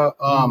 Audra,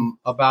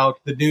 about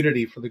the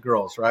nudity for the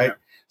girls, right? Yeah.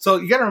 So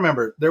you got to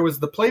remember, there was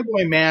the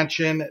Playboy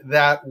Mansion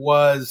that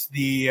was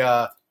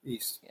the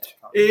East.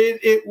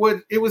 It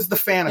was the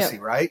fantasy,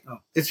 right? Oh.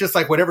 It's just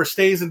like whatever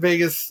stays in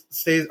Vegas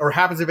stays, or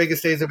happens in Vegas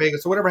stays in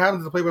Vegas. So whatever happens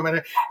in the Playboy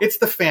Mansion, it's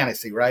the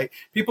fantasy, right?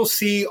 People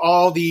see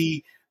all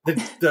the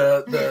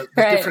right.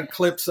 different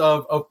clips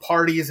of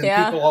parties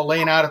and people all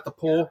laying out at the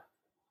pool.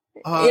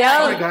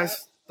 Sorry,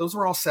 guys, those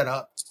were all set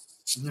up.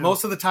 Yeah.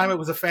 Most of the time, it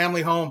was a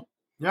family home.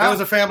 Yeah. It was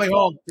a family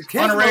home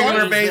on a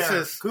regular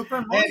basis. Cooper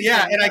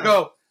and I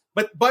go,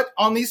 but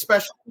on these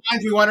special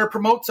times, we wanted to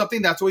promote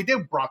something. That's what we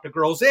did. Brought the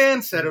girls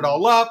in, set it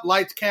all up,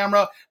 lights,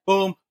 camera,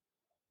 boom.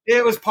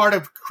 It was part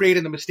of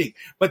creating the mystique.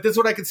 But this is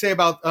what I could say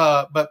about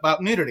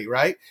nudity,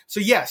 right? So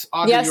yes,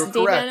 Audrey, you're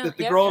correct that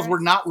the girls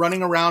were not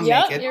running around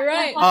naked. You're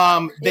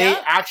right. They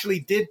actually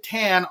did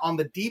tan on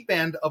the deep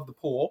end of the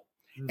pool,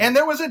 and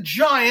there was a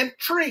giant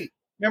tree.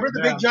 Remember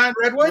the big giant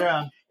redwood?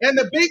 Yeah. And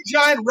the big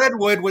giant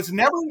redwood was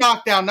never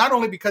knocked down, not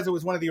only because it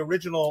was one of the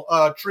original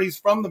trees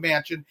from the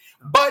mansion,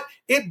 but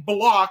it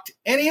blocked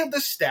any of the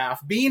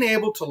staff being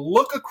able to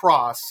look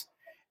across,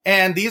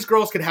 and these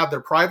girls could have their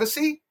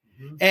privacy.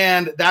 Mm-hmm.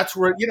 And that's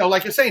where,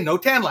 like you're saying, no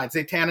tan lines.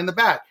 They tan in the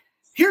back.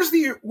 Here's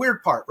the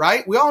weird part,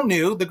 right? We all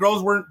knew the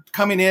girls weren't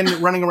coming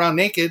in running around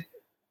naked,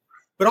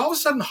 but all of a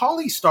sudden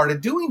Holly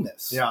started doing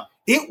this. Yeah.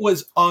 It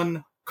was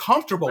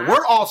uncomfortable. Wow.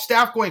 We're all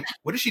staff going,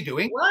 what is she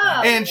doing?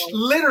 Wow. And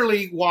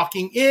literally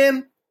walking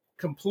in,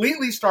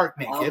 completely stark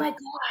naked. Oh my God.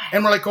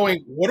 And we're like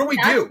going, what do we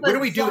do? What do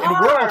we do? And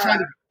we're all trying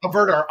to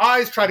avert our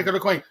eyes, try to go to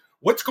going,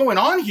 what's going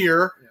on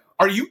here?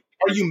 Are you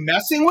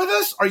messing with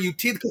us? Are you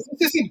because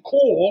this isn't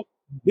cool.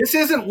 This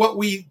isn't what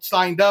we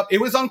signed up.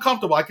 It was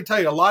uncomfortable. I can tell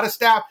you, a lot of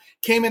staff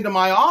came into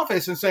my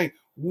office and saying,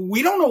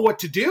 we don't know what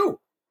to do.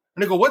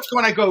 And I go, what's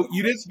going on? I go,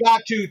 you just got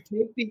to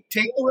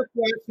take the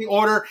request, the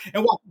order,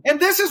 and walk. And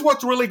this is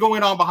what's really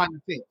going on behind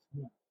the scenes.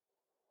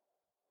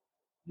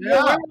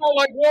 Yeah. We're all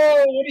like,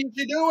 whoa, what are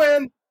you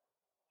doing?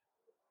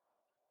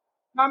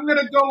 I'm going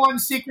to go on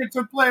Secrets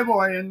of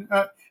Playboy. And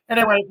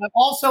anyway,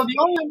 also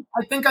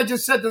I think I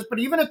just said this, but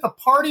even at the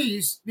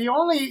parties, the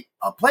only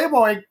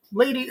Playboy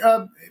lady,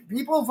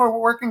 people for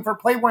working for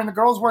Playboy and the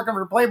girls working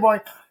for Playboy,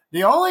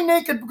 the only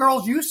naked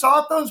girls you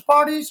saw at those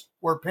parties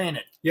were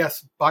painted.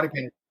 Yes, body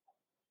painted.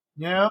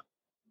 Yeah.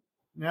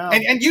 Yeah.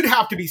 And you'd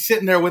have to be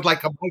sitting there with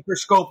like a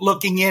microscope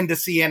looking in to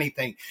see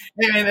anything.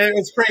 And it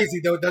was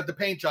crazy, the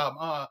paint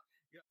job.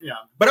 Yeah.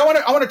 But I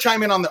want to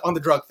chime in on the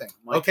drug thing.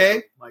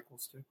 Okay.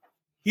 Michael's too.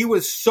 He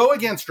was so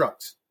against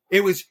drugs.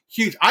 It was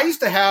huge. I used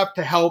to have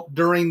to help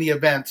during the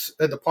events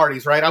at the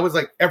parties, right? I was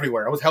like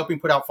everywhere. I was helping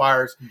put out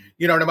fires. Mm-hmm.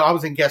 You know what I mean? I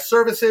was in guest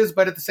services,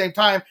 but at the same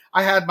time,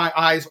 I had my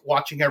eyes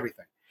watching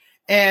everything.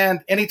 And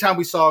anytime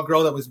we saw a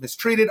girl that was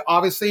mistreated,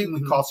 obviously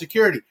we call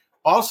security.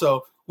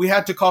 Also, we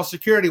had to call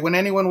security when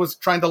anyone was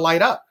trying to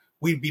light up.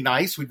 We'd be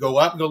nice. We'd go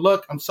up and go,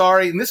 look, I'm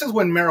sorry. And this is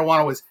when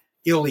marijuana was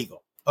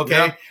illegal. Okay.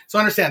 Yeah. So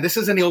understand, this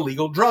is an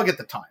illegal drug at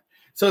the time.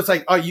 So it's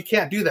like, oh, you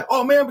can't do that.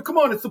 Oh man, but come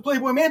on, it's the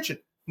Playboy Mansion.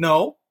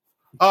 No,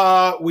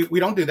 we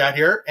don't do that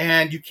here,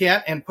 and you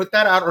can't, and put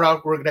that out, or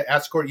we're going to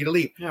escort you to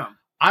leave. Yeah.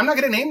 I'm not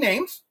going to name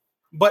names,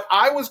 but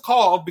I was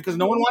called because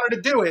no one wanted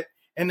to do it,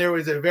 and there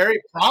was a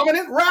very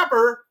prominent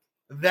rapper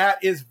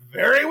that is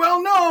very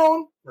well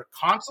known for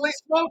constantly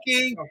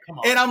smoking,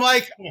 and I'm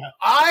like,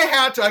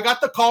 I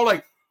got the call,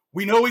 like,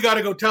 we know we got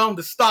to go tell him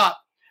to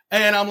stop,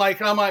 and I'm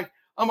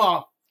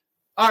all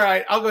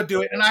right, I'll go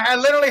do it, and I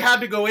literally had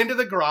to go into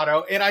the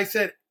grotto, and I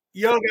said,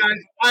 yo, guys,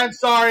 I'm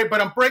sorry,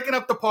 but I'm breaking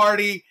up the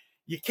party.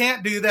 You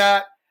can't do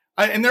that.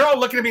 And they're all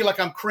looking at me like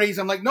I'm crazy.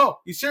 I'm like, no,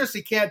 you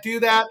seriously can't do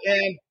that.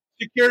 And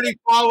security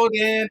followed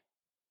in.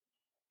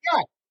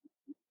 Yeah.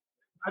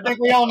 I think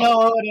we all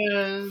know who it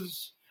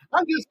is.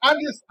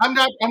 I'm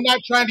not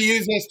trying to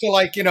use this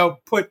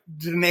to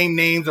to name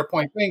names or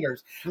point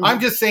fingers. Mm-hmm. I'm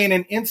just saying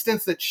an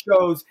instance that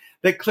shows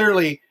that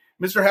clearly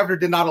Mr. Hefner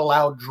did not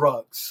allow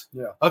drugs.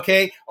 Yeah.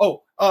 Okay.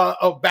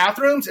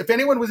 Bathrooms. If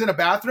anyone was in a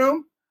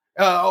bathroom,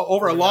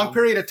 over a long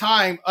period of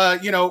time,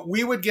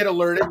 we would get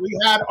alerted. We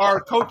had our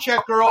coat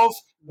check girls.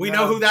 We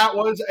know who that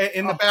was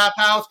in the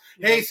bathhouse.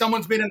 Hey,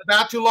 someone's been in the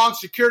bath too long.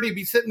 Security would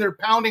be sitting there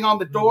pounding on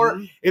the door.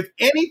 Mm-hmm. If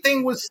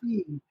anything was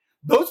seen,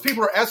 those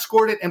people are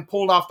escorted and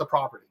pulled off the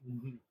property.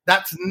 Mm-hmm.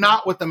 That's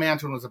not what the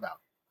mansion was about.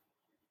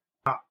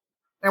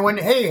 And when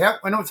it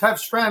was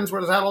Hef's friends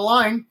was out of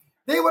line,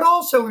 they would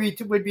also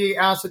be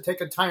asked to take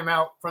a time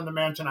out from the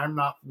mansion. I'm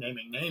not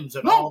naming names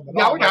at all.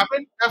 That would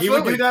happen. Absolutely.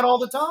 He would do that all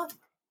the time.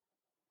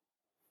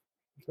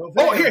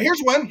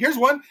 Here's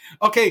one.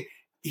 Okay,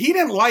 he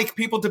didn't like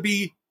people to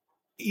be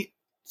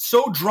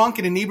so drunk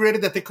and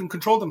inebriated that they couldn't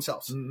control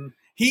themselves. Mm-hmm.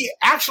 He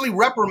actually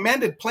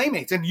reprimanded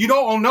Playmates, and you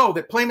don't all know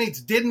that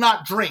Playmates did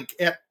not drink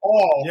at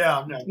all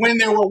when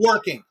they were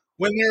working.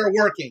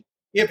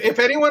 If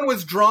anyone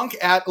was drunk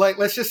at,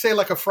 let's just say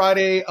a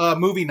Friday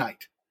movie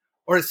night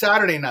or a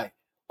Saturday night,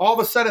 all of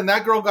a sudden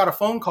that girl got a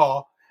phone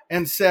call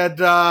and said,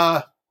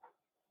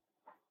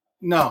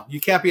 no, you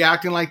can't be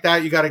acting like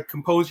that. You got to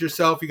compose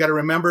yourself. You got to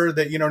remember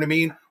that, you know what I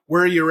mean,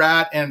 where you're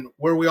at and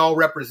where we all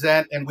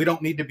represent, and we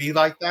don't need to be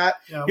like that.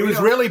 Yeah, he was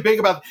really big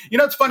about,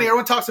 it's funny.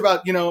 Everyone talks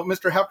about,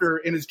 Mr. Hefner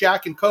in his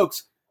Jack and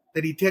Cokes,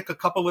 that he took a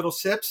couple little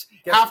sips.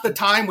 Yes. Half the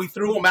time we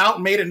threw them out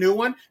and made a new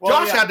one. Well,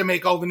 Josh had to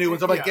make all the new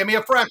ones. I'm like, give me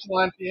a fresh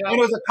one. Yeah. And it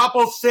was a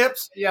couple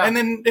sips. Yeah. And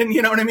then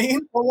you know what I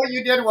mean? Well, what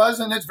you did was,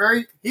 and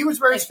he was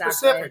very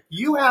specific.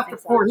 You have to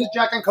pour his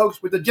Jack and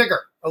Cokes with a jigger,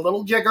 a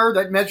little jigger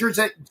that measures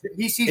it.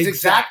 He sees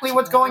exactly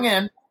what's going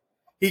in.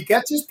 He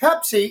gets his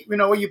Pepsi,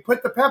 where you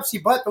put the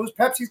Pepsi, but those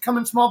Pepsis come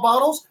in small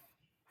bottles.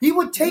 He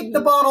would take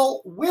the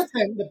bottle with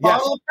him, the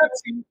bottle of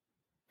Pepsi,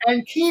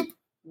 and keep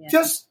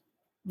just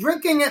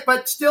drinking it,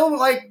 but still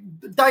like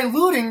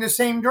diluting the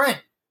same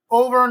drink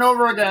over and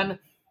over again.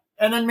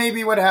 And then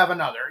maybe would have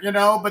another,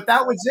 but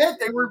that was it.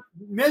 They were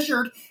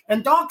measured.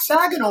 And Doc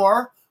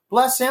Saganor,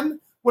 bless him,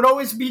 would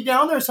always be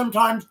down there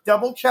sometimes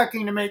double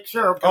checking to make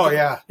sure.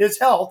 His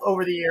health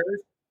over the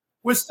years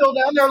was still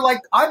down there,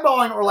 like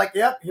eyeballing or like,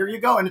 yep, here you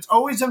go. And it's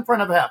always in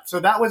front of Hef. So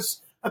that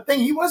was a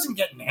thing. He wasn't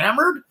getting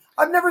hammered.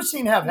 I've never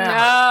seen Hef hammered.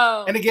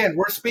 No. And again,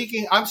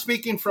 I'm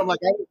speaking from like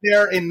I was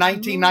there in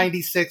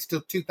 1996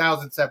 to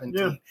 2017.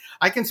 Yeah.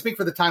 I can speak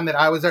for the time that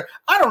I was there.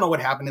 I don't know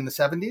what happened in the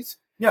 70s.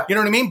 Yeah. You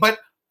know what I mean? But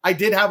I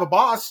did have a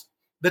boss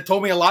that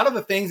told me a lot of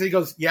the things. He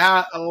goes,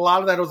 yeah, a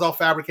lot of that was all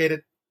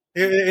fabricated.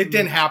 It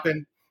didn't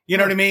happen. You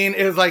know what I mean?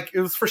 It was like,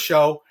 it was for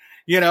show,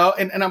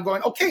 and I'm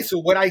going, okay, so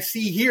what I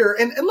see here,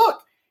 and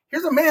look,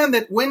 here's a man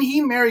that when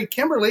he married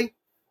Kimberly,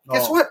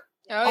 guess what?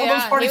 Oh, all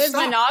those parties he was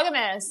stopped.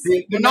 Monogamous.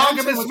 The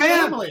monogamous man.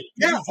 Family.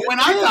 Yeah, when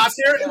I got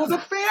there, it was a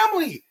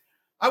family.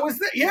 I was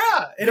there.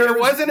 Yeah, and it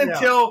wasn't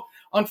until,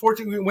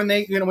 unfortunately, when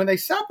they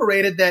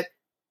separated that,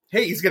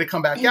 hey, he's going to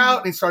come back out,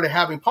 and he started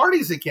having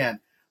parties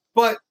again.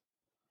 But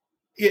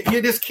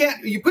you just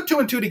can't. You put two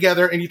and two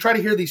together, and you try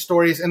to hear these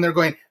stories, and they're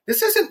going,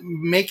 this isn't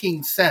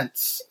making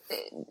sense.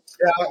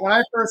 Yeah, when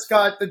I first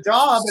got the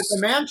job at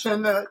the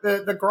mansion,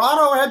 the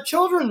grotto had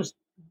children's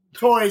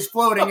toys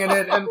floating in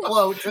it and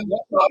floats. And,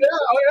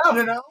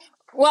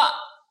 Well,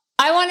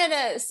 I wanted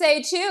to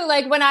say too,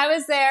 like when I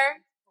was there,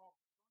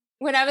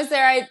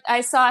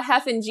 I saw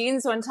Hef in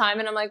jeans one time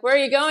and I'm like, where are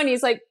you going?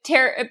 He's like,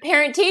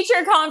 parent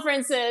teacher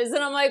conferences.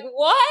 And I'm like,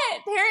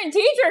 what? Parent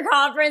teacher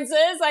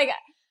conferences? Like,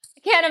 I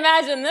can't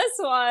imagine this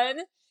one.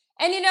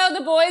 And,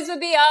 the boys would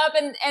be up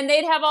and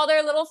they'd have all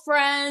their little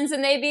friends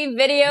and they'd be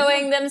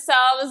videoing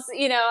themselves,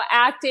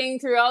 acting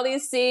through all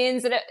these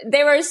scenes. And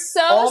they were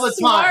so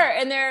smart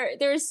and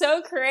they're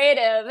so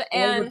creative.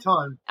 And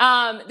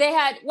they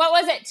had, what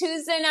was it?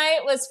 Tuesday night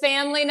was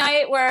family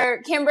night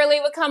where Kimberly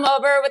would come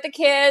over with the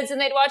kids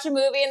and they'd watch a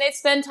movie and they'd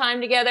spend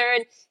time together.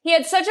 And he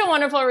had such a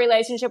wonderful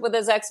relationship with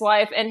his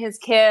ex-wife and his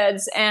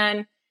kids.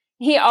 And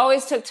he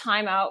always took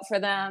time out for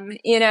them.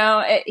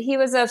 He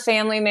was a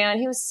family man.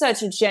 He was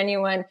such a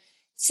genuine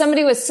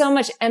somebody with so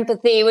much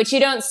empathy, which you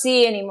don't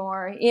see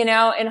anymore, in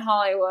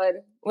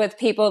Hollywood with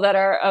people that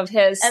are of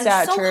his stature.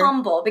 And so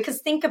humble, because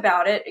think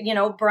about it,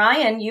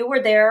 Brian, you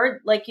were there,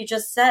 like you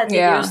just said, the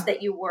years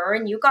that you were,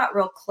 and you got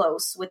real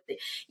close with it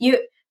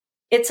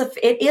is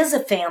a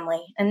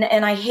family. And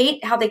I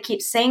hate how they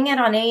keep saying it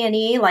on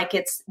A&E, like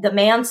it's the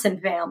Manson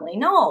family.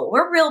 No,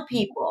 we're real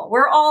people.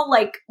 We're all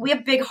we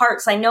have big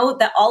hearts. I know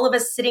that all of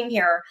us sitting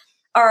here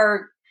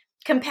are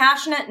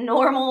compassionate,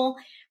 normal,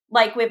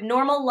 like we have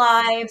normal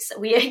lives.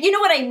 You know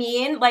what I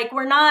mean? Like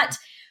we're not,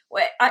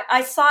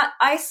 I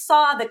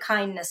saw the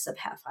kindness of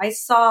Hef. I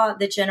saw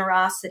the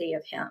generosity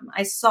of him.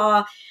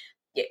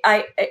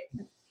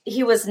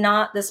 He was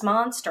not this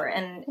monster.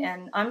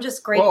 And I'm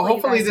just grateful. Well,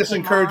 hopefully this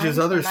encourages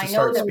others to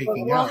start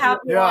speaking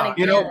out.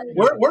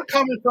 We're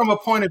coming from a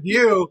point of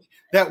view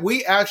that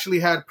we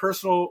actually had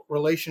personal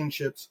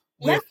relationships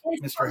with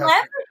Mr.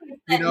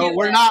 Hefner.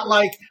 We're not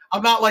like,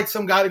 I'm not like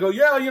some guy to go,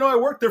 I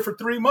worked there for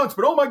 3 months,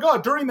 but oh my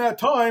God, during that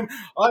time,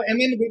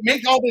 and then we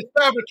make all this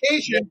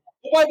fabrication.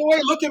 Oh, by the way,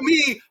 look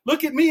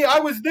at me, I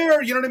was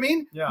there. You know what I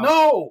mean? Yeah.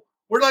 No,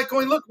 we're like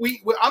going, look,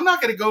 I'm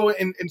not going to go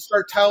and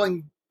start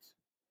telling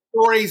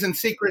stories and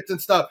secrets and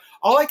stuff.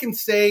 All I can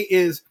say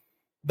is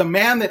the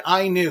man that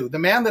I knew, the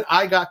man that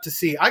I got to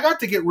see, I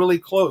got to get really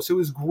close. It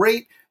was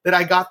great that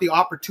I got the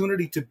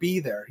opportunity to be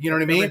there. You know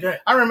what I mean?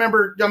 I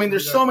remember,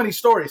 there's so many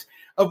stories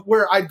of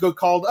where I'd go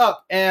called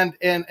up and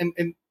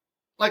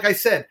like I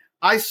said,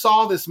 I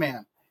saw this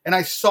man and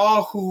I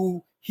saw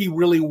who he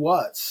really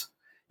was.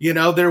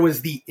 There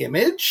was the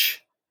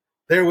image.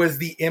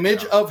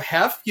 Of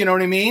Hef, you know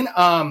what I mean?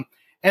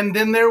 And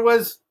then there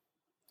was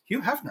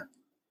Hugh Hefner,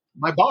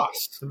 my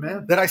boss, the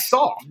man that I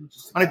saw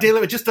on a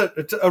daily, just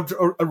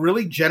a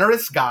really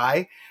generous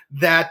guy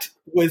that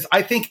was,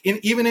 I think,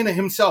 even in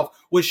himself,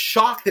 was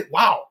shocked that,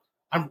 wow,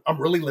 I'm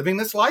really living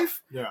this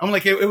life. Yeah. I'm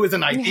like, it was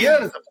an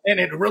idea and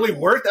it really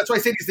worked. That's why I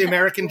said he's the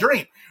American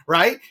dream,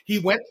 right? He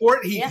went for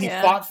it. He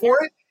fought for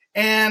it.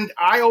 And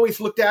I always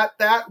looked at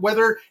that,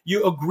 whether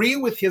you agree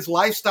with his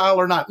lifestyle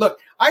or not. Look,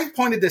 I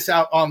pointed this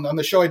out on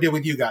the show I did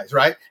with you guys,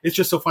 right? It's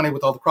just so funny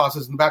with all the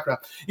crosses in the background.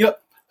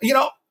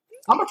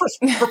 I'm a professed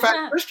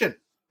Christian,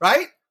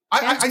 right?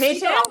 I see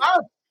it out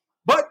loud.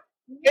 But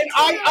And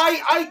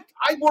I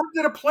worked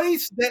at a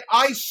place that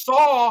I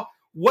saw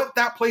what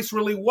that place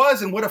really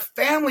was and what a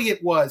family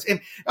it was. And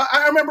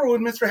I remember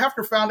when Mr.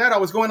 Hefner found out I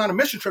was going on a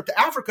mission trip to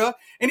Africa,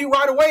 and he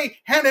right away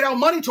handed out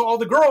money to all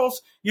the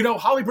girls,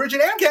 Holly,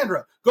 Bridget, and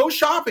Kendra, go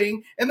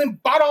shopping, and then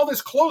bought all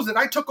this clothes that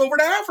I took over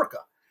to Africa.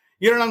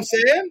 You know what I'm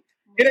saying?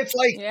 And it's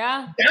like,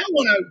 that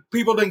one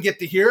people didn't get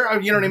to hear.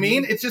 You know what I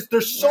mean? It's just,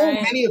 there's so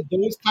many of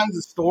those kinds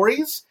of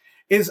stories.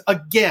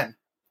 Again,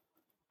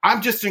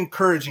 I'm just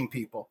encouraging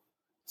people.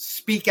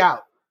 Speak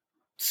out.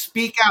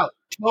 Speak out.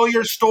 Tell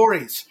your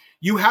stories.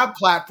 You have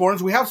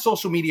platforms. We have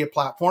social media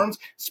platforms.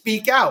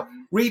 Speak out.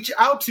 Reach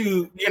out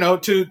to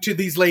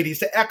these ladies,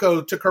 to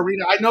Echo, to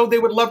Karina. I know they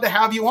would love to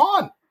have you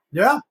on.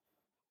 Yeah.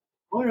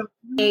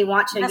 They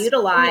want to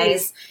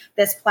utilize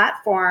this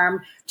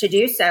platform to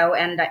do so,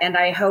 and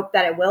I hope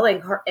that it will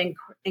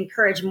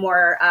encourage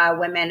more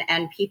women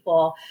and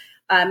people,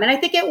 and I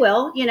think it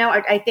will.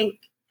 I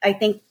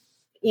think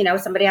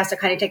somebody has to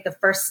kind of take the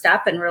first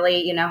step and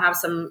really have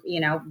some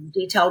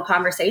detailed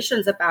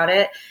conversations about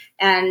it.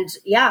 And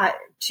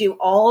to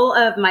all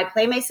of my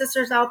Playmate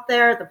sisters out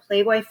there, the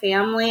Playboy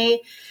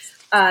family,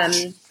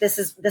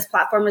 this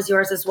platform is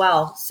yours as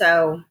well.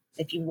 So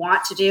if you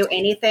want to do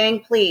anything,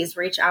 please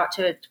reach out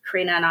to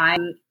Karina and I.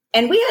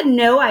 And we had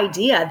no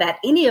idea that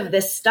any of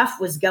this stuff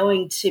was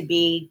going to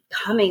be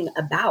coming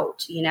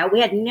about. We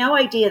had no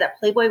idea that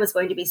Playboy was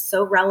going to be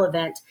so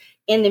relevant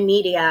in the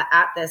media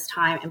at this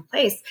time and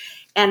place.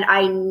 And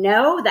I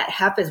know that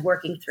Hef is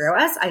working through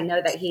us. I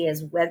know that he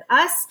is with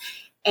us.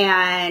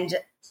 And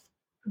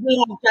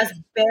we have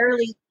just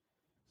barely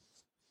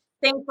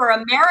thing for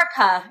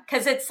America,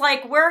 because it's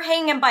like we're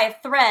hanging by a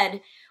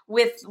thread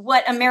with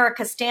what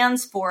America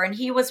stands for. And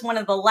he was one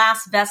of the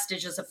last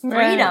vestiges of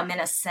freedom in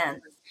a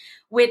sense,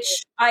 which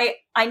I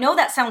know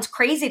that sounds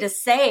crazy to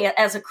say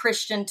as a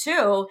Christian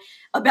too,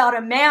 about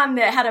a man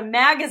that had a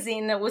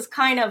magazine that was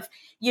kind of,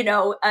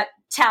 a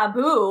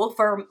taboo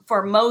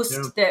for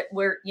most that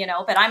were,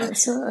 but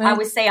I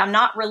would say I'm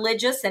not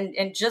religious,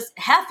 and just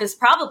Hef is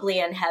probably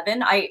in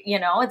heaven.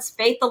 It's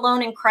faith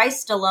alone in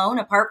Christ alone,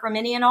 apart from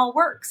any and all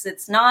works.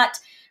 It's not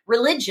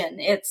religion.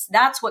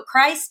 That's what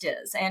Christ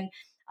is. And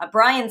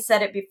Brian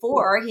said it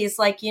before. He's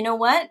like, you know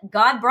what?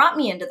 God brought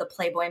me into the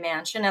Playboy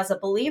Mansion as a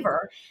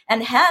believer,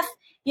 and Hef,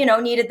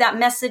 needed that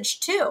message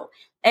too.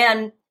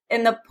 And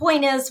the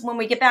point is, when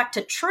we get back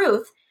to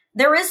truth,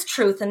 there is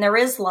truth and there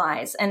is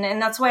lies. And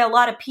that's why a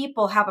lot of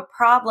people have a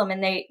problem,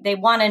 and they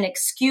want an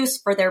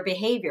excuse for their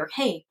behavior.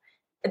 Hey,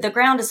 the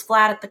ground is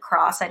flat at the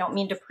cross. I don't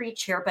mean to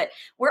preach here, but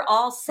we're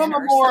all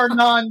sinners.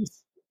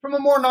 From a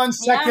more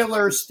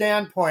non-secular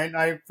standpoint,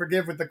 I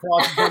forgive with the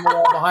cross on the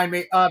wall behind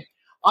me.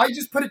 I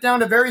just put it down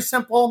to very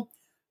simple.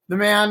 The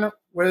man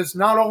was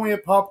not only a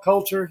pop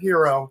culture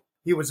hero,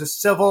 he was a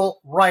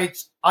civil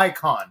rights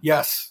icon.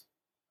 Yes.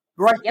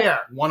 Right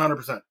there.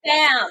 100%.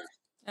 Bam.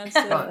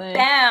 Absolutely.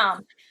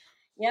 Bam.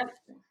 Yep.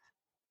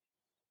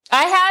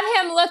 I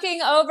have him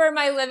looking over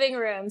my living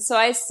room, so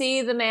I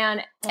see the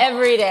man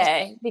every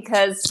day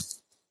because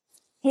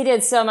he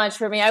did so much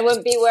for me. I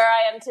wouldn't be where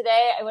I am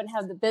today. I wouldn't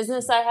have the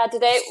business I had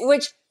today,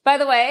 which, by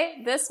the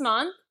way, this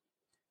month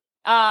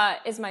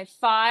is my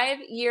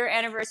 5-year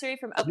anniversary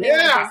from opening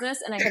my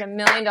business, and I hit $1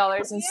 million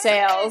in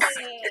sales.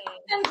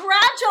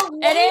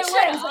 Congratulations! And it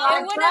wouldn't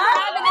have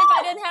happened if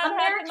I didn't have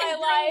Hef in my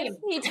life.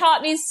 He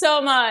taught me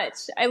so much.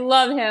 I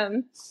love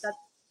him.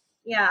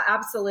 Yeah,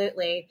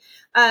 absolutely.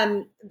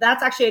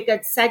 That's actually a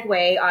good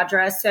segue,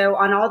 Audra. So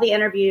on all the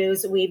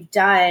interviews we've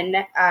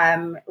done,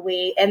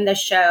 we end the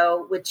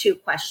show with 2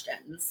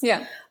 questions.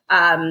 Yeah.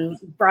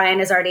 Brian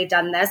has already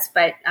done this,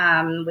 but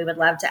we would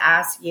love to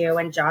ask you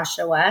and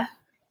Joshua.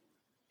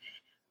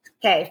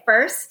 Okay,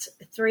 first,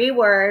 3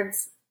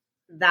 words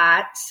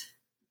that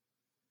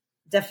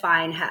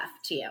define Hef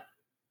to you.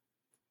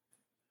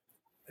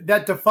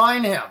 That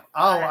define him.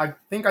 Oh, I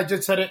think I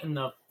just said it in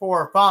the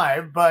 4 or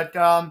 5, but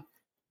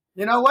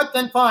you know what?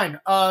 Then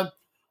fine.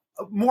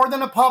 More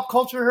than a pop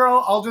culture hero,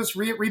 I'll just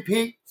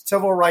repeat: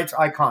 civil rights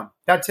icon.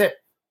 That's it.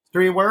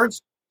 3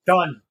 words.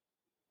 Done.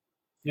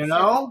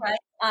 Civil rights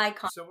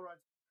icon. Civil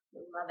rights.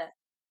 Love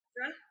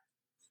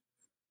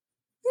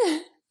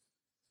it.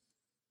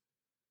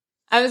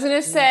 I was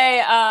going to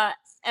say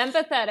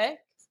empathetic,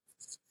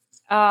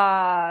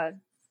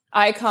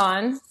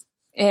 icon,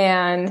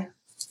 and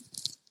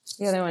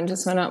the other one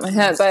just went out my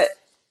head, but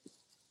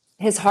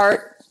his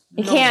heart.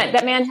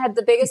 That man had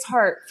the biggest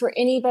heart for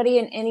anybody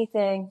and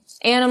anything.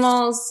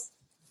 Animals,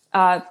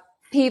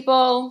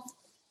 people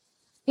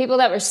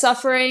that were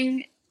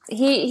suffering.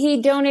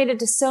 He donated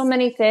to so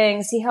many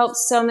things. He helped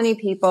so many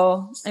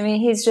people. I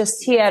mean,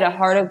 he had a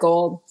heart of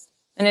gold,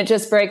 and it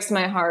just breaks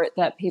my heart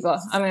that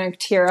I'm going to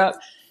tear up,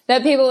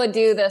 that people would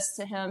do this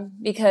to him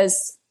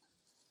because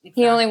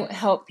he only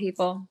helped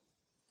people.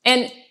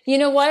 And you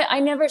know what?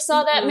 I never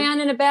saw that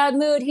man in a bad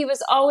mood. He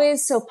was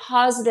always so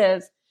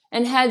positive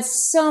and had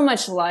so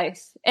much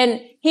life. And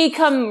he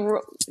come,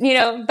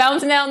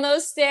 bouncing down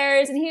those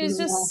stairs, and he was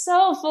just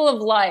so full of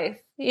life.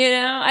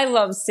 I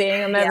love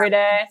seeing him every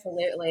day.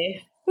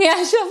 Absolutely.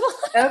 Yeah, she'll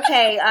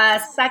Okay,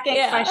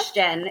 second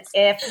question.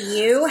 If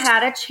you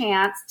had a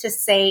chance to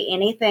say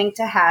anything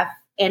to Hef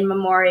in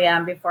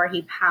memoriam before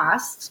he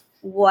passed,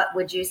 what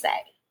would you say?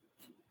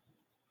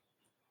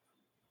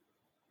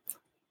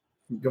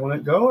 You want to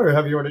go, or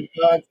have you already?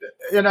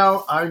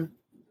 I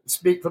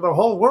speak for the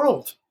whole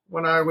world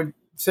when I would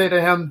say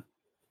to him,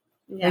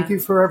 "Thank you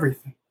for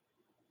everything."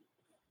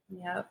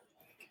 Yep.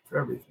 For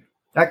everything.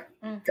 That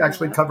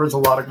actually covers a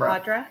lot of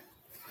ground. Audra?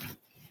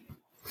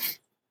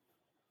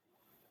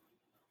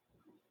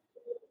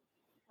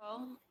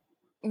 Well,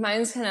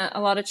 mine's kind of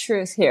a lot of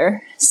truth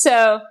here.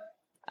 So,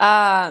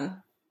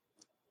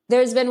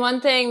 there's been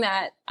one thing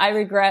that I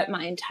regret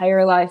my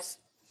entire life.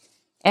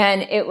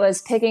 And it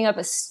was picking up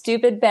a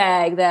stupid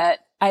bag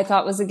that I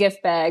thought was a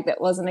gift bag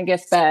that wasn't a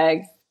gift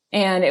bag.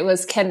 And it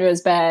was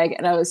Kendra's bag.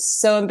 And I was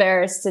so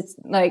embarrassed to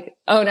like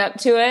own up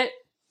to it.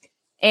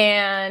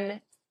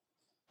 And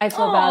I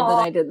feel bad that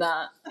I did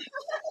that.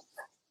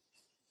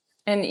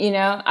 And,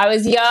 I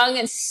was young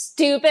and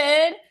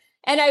stupid.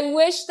 And I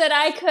wish that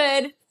I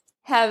could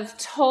have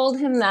told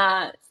him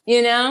that,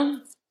 I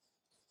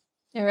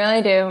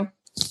really do.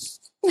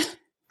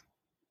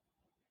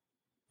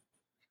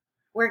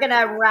 We're going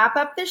to wrap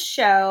up the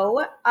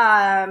show.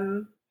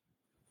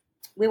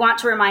 We want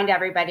to remind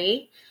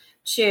everybody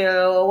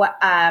to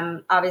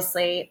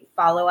obviously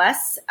follow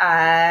us.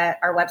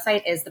 Our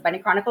website is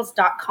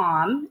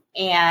thebunnychronicles.com,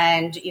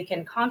 and you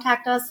can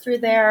contact us through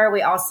there.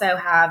 We also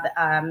have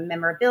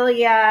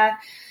memorabilia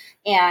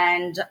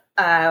and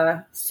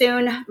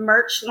soon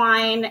merch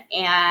line.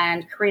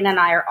 And Karina and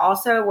I are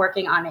also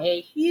working on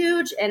a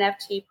huge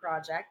NFT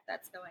project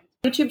that's going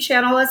YouTube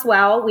channel as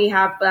well. We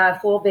have a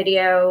full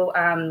video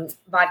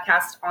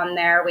podcast on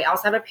there. We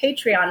also have a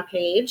Patreon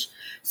page.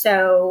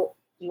 So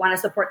if you want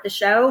to support the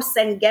show,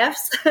 send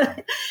gifts.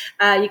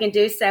 You can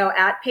do so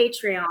at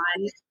Patreon.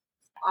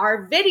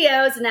 Our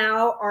videos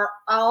now are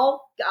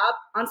all up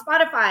on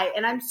Spotify,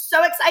 and I'm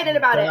so excited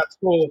about it. That's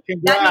cool.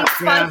 That means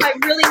Congrats,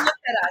 Spotify really looked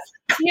at us.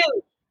 It's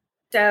huge.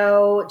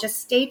 So just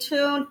stay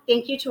tuned.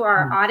 Thank you to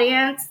our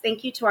audience.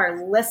 Thank you to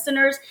our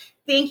listeners.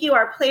 Thank you,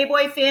 our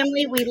Playboy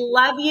family. We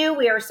love you.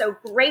 We are so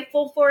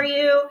grateful for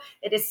you.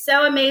 It is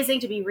so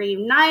amazing to be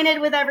reunited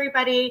with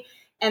everybody.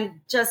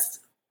 And just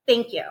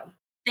thank you.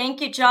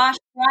 Thank you, Josh,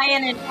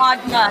 Ryan, and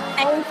Agna.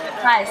 Thank you,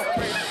 guys.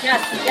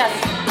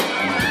 Yes.